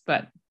reasons,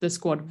 but the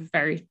squad were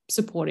very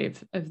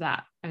supportive of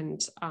that.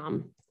 And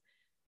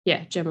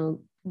Gemma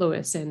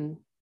Lewis and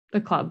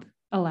the club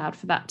allowed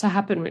for that to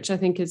happen, which I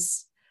think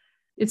it's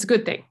a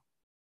good thing.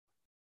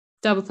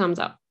 Double thumbs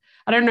up.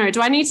 I don't know.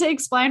 Do I need to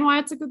explain why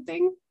it's a good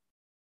thing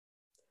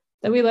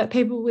that we let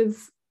people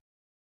with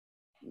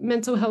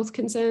mental health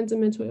concerns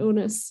and mental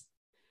illness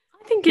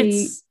I think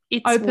it's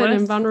open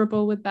and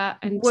vulnerable with that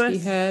and to be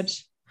heard?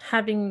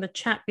 Having the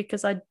chat,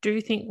 because I do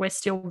think we're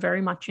still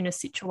very much in a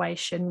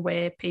situation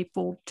where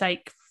people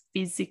take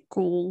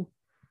physical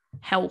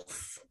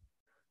health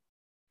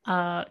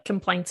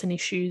complaints and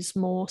issues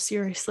more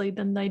seriously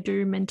than they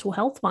do mental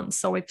health ones.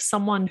 So if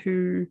someone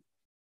who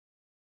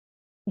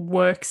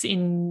works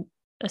in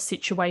a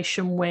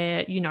situation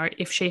where, you know,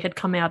 if she had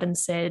come out and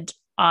said,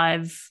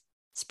 I've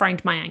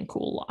sprained my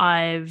ankle,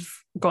 I've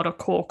got a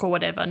cork or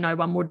whatever, no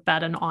one would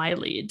bat an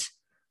eyelid.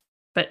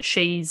 But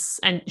she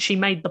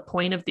made the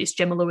point of this,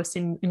 Gemma Lewis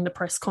in the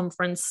press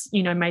conference,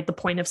 you know, made the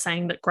point of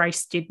saying that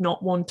Grace did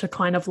not want to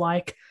kind of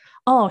like,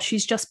 oh,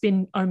 she's just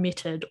been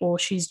omitted, or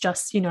she's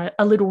just, you know,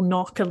 a little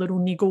knock, a little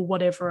niggle,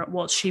 whatever it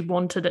was. She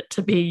wanted it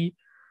to be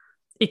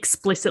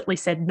explicitly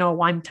said,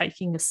 no, I'm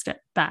taking a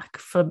step back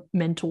for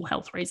mental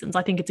health reasons.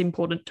 I think it's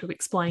important to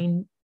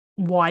explain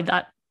why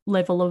that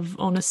level of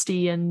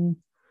honesty and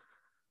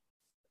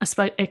I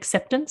suppose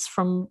acceptance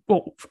from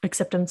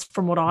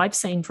what I've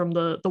seen from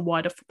the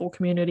wider football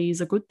community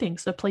is a good thing.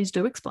 So please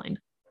do explain.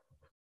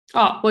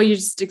 Oh, well, you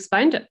just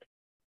explained it.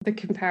 The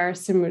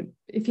comparison would,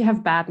 if you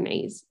have bad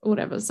knees or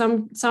whatever,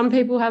 some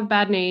people have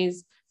bad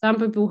knees, some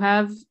people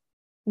have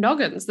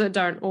noggins that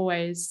don't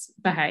always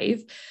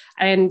behave,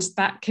 and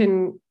that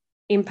can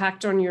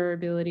impact on your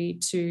ability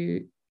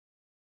to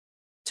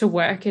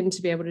work and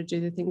to be able to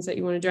do the things that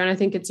you want to do. And I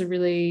think it's a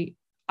really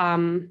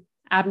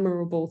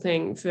admirable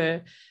thing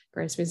for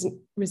Grace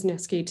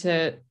Wisniewski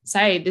to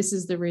say, this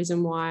is the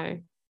reason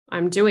why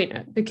I'm doing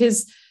it,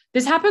 because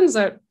this happens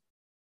at,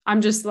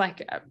 I'm just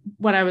like,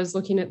 when I was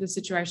looking at the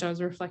situation, I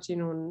was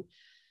reflecting on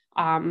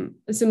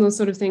a similar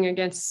sort of thing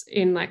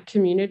in like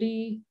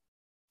community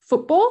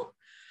football.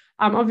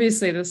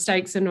 Obviously the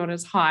stakes are not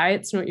as high,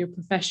 it's not your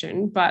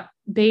profession, but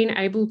being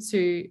able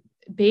to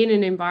be in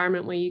an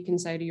environment where you can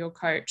say to your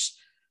coach,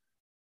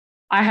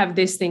 I have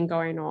this thing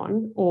going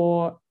on,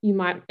 or it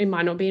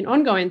might not be an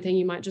ongoing thing.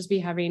 You might just be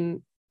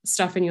having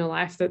stuff in your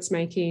life that's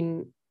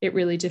making it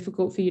really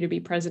difficult for you to be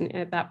present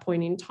at that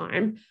point in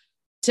time.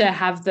 To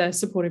have the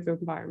supportive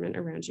environment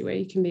around you where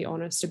you can be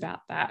honest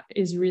about that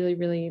is really,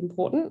 really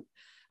important.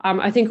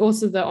 I think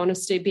also the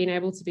honesty, being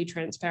able to be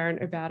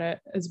transparent about it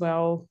as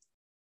well,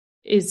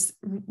 is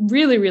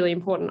really, really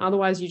important.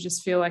 Otherwise, you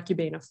just feel like you're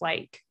being a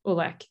flake, or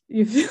like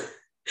you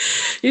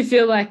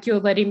feel like you're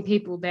letting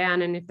people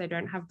down. And if they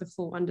don't have the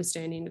full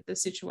understanding of the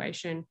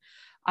situation,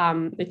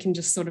 it can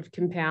just sort of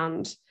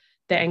compound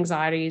the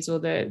anxieties or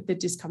the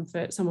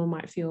discomfort someone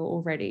might feel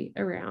already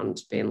around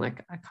being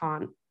like, I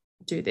can't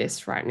do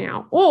this right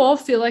now, or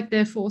feel like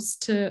they're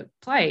forced to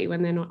play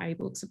when they're not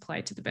able to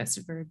play to the best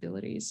of their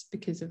abilities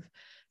because of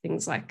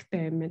things like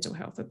their mental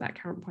health at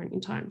that current point in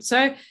time.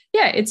 So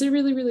yeah, it's a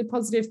really, really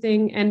positive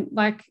thing. And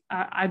like,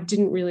 I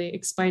didn't really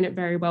explain it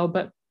very well,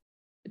 but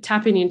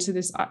tapping into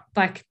this,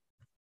 like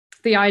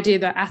the idea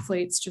that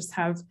athletes just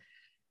have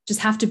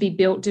to be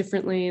built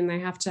differently, and they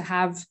have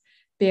to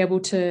be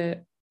able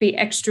to be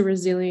extra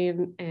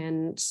resilient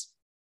and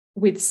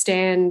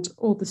withstand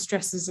all the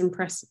stresses and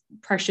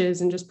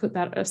pressures, and just put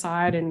that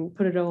aside and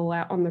put it all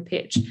out on the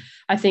pitch.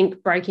 I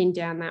think breaking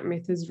down that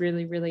myth is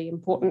really, really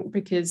important,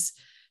 because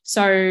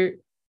so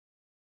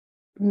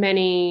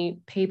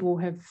many people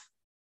have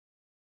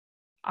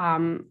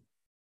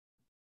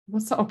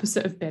what's the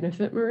opposite of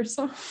benefit,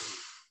 Marissa?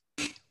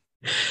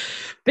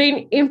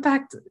 Being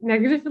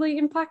negatively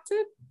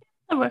impacted.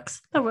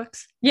 That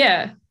works.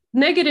 Yeah,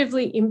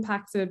 negatively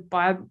impacted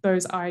by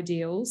those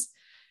ideals.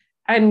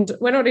 And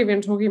we're not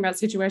even talking about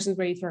situations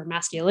where you throw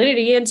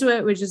masculinity into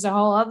it, which is a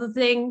whole other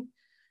thing.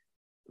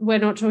 We're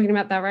not talking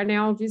about that right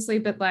now, obviously,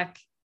 but like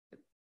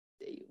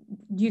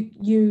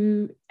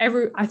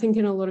I think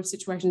in a lot of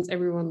situations,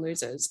 everyone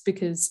loses,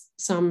 because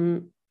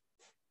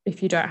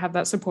if you don't have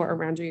that support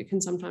around you, it can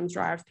sometimes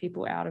drive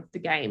people out of the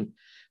game.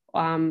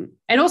 And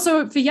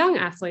also for young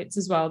athletes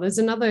as well, there's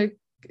another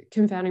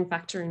confounding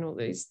factor in all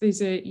these.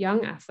 These are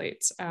young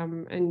athletes,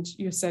 and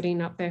you're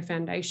setting up their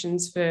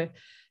foundations for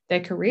their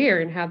career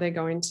and how they're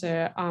going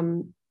to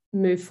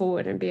move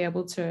forward and be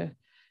able to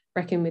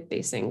reckon with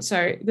these things.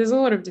 So there's a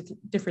lot of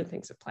different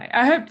things at play.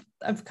 I hope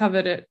I've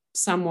covered it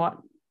somewhat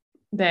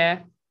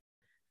there.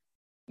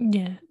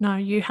 Yeah, no,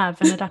 you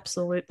have, and it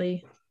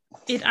absolutely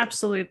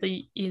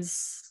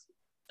is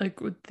a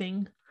good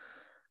thing.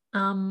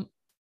 Do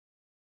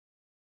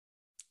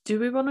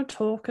we want to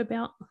talk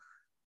about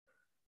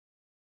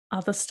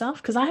other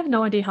stuff? Because I have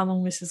no idea how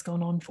long this has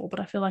gone on for, but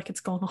I feel like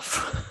it's gone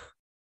off.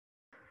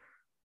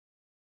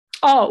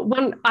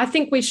 One I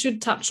think we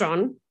should touch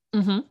on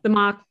the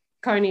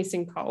Marconi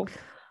sinkhole.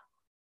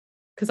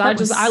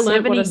 Because I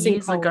learned what a sinkhole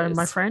years ago, is.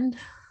 my friend.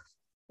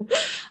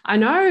 I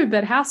know,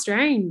 but how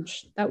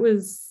strange. That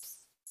was...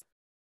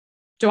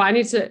 There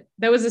was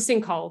a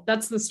sinkhole.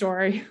 That's the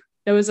story.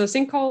 There was a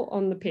sinkhole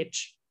on the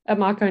pitch at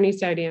Marconi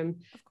Stadium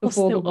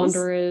before the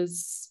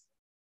Wanderers...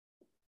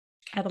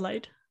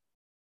 Adelaide.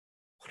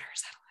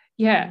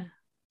 Yeah.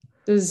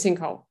 There was a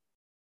sinkhole.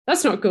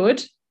 That's not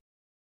good.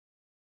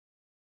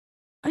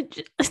 I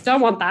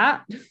don't want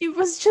that. It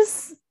was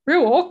just...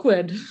 real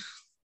awkward.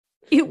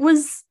 It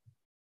was...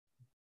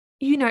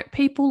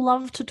 people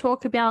love to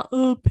talk about,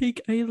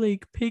 peak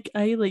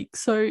A-League.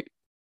 So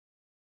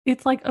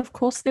it's like, of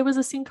course there was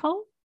a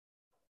sinkhole,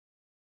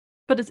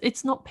 but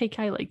it's not peak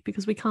A-League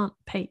because we can't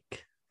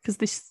peak because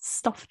this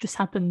stuff just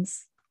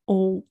happens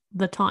all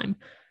the time.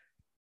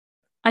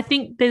 I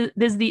think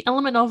there's the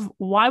element of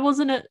why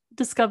wasn't it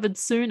discovered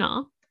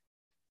sooner,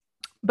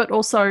 but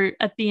also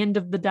at the end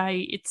of the day,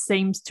 it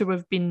seems to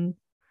have been,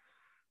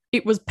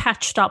 it was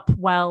patched up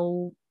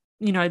well,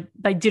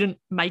 they didn't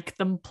make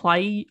them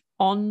play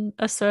on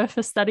a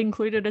surface that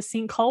included a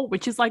sinkhole,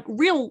 which is like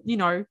real,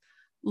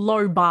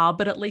 low bar,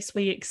 but at least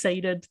we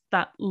exceeded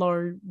that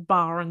low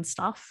bar and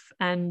stuff.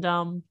 And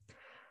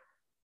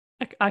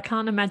I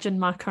can't imagine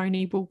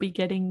Marconi will be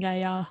getting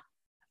a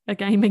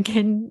game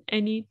again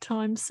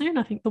anytime soon.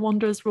 I think the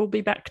Wanderers will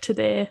be back to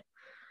their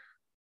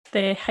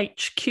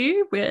HQ,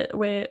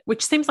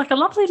 which seems like a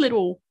lovely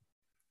little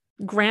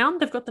ground.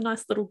 They've got the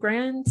nice little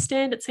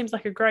grandstand. It seems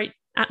like a great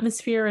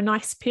atmosphere, a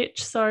nice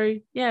pitch. So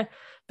yeah,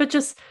 but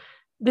just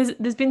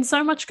there's been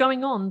so much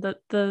going on that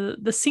the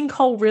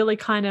sinkhole really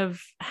kind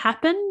of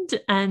happened,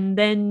 and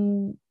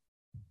then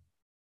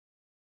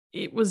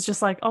it was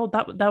just like, oh,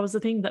 that was the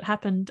thing that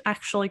happened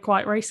actually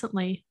quite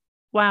recently.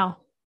 Wow.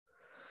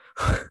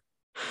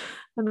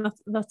 And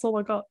that's all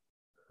I got.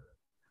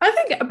 I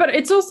think, but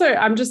it's also,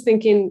 I'm just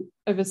thinking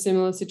of a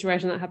similar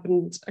situation that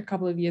happened a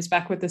couple of years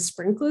back where the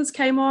sprinklers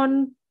came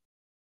on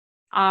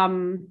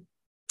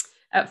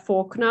at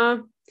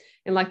Faulkner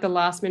in like the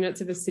last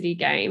minutes of a City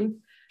game,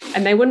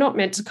 and they were not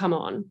meant to come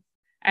on.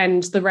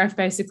 And the ref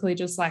basically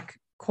just like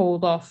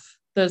called off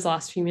those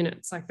last few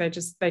minutes. Like they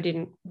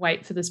didn't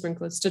wait for the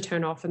sprinklers to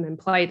turn off and then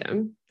play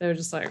them. They were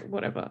just like,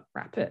 whatever,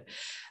 wrap it.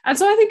 And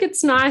so I think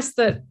it's nice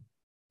that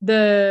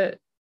the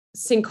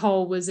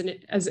sinkhole was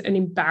as an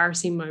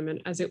embarrassing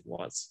moment as it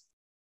was.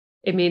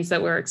 It means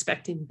that we're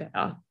expecting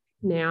better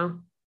now.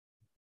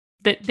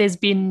 That there's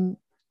been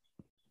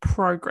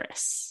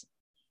progress,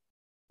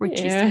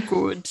 which is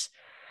good.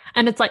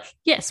 And it's like,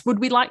 yes, would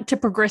we like to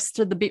progress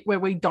to the bit where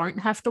we don't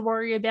have to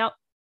worry about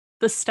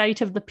the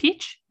state of the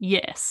pitch?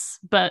 Yes.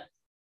 But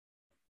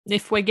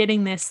if we're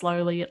getting there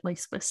slowly, at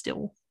least we're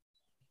still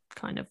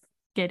kind of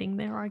getting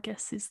there, I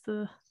guess, is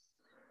the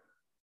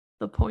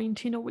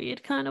point in a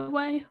weird kind of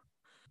way.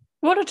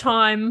 What a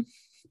time,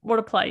 what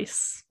a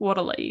place, what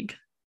a league.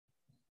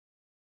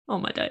 Oh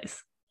my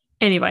days.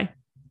 Anyway,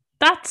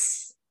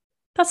 that's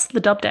the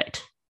dub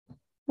date.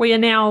 We are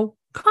now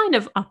kind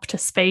of up to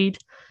speed.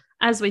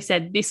 As we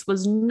said, this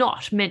was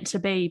not meant to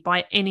be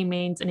by any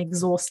means an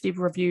exhaustive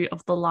review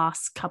of the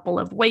last couple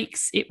of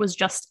weeks. It was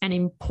just an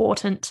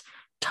important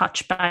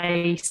touch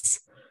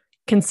base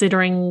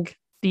considering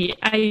the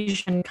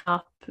Asian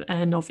Cup,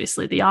 and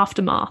obviously the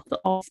aftermath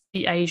of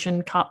the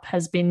Asian Cup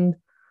has been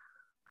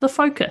the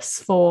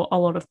focus for a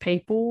lot of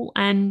people,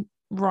 and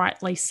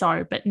rightly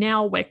so. But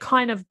now we're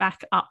kind of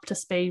back up to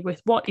speed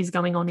with what is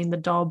going on in the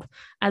Dob.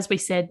 As we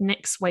said,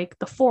 next week,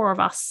 the four of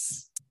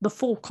us, the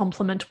full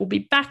complement, will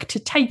be back to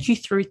take you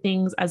through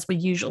things as we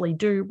usually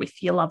do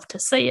with your love to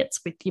see it,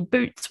 with your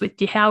boots,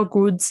 with your how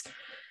goods,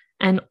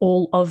 and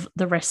all of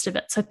the rest of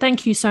it. So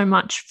thank you so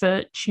much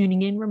for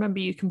tuning in. Remember,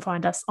 you can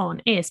find us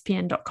on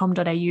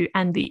espn.com.au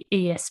and the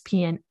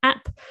ESPN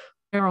app.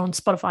 We're on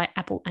Spotify,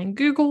 Apple, and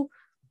Google.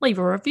 Leave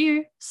a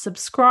review,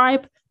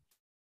 subscribe.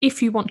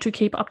 If you want to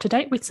keep up to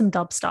date with some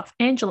dub stuff,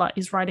 Angela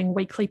is writing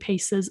weekly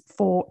pieces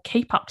for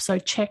Keep Up, so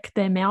check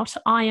them out.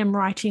 I am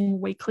writing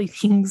weekly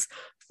things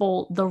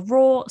for The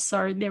Raw,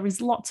 so there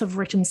is lots of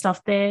written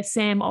stuff there.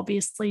 Sam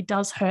obviously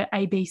does her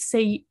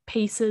ABC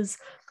pieces.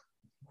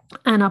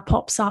 Anna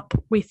pops up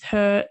with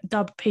her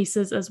dub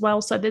pieces as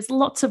well. So there's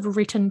lots of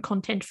written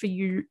content for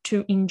you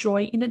to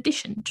enjoy in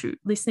addition to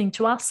listening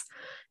to us.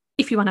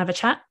 If you want to have a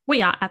chat,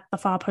 we are at the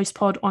Far Post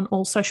Pod on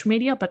all social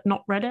media, but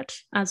not Reddit,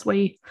 as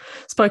we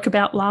spoke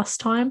about last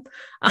time.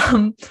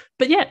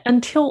 But yeah,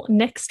 until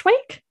next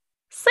week,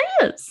 see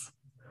us.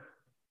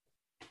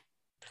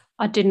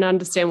 I didn't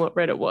understand what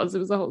Reddit was. It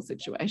was a whole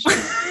situation.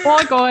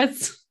 Bye,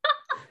 guys.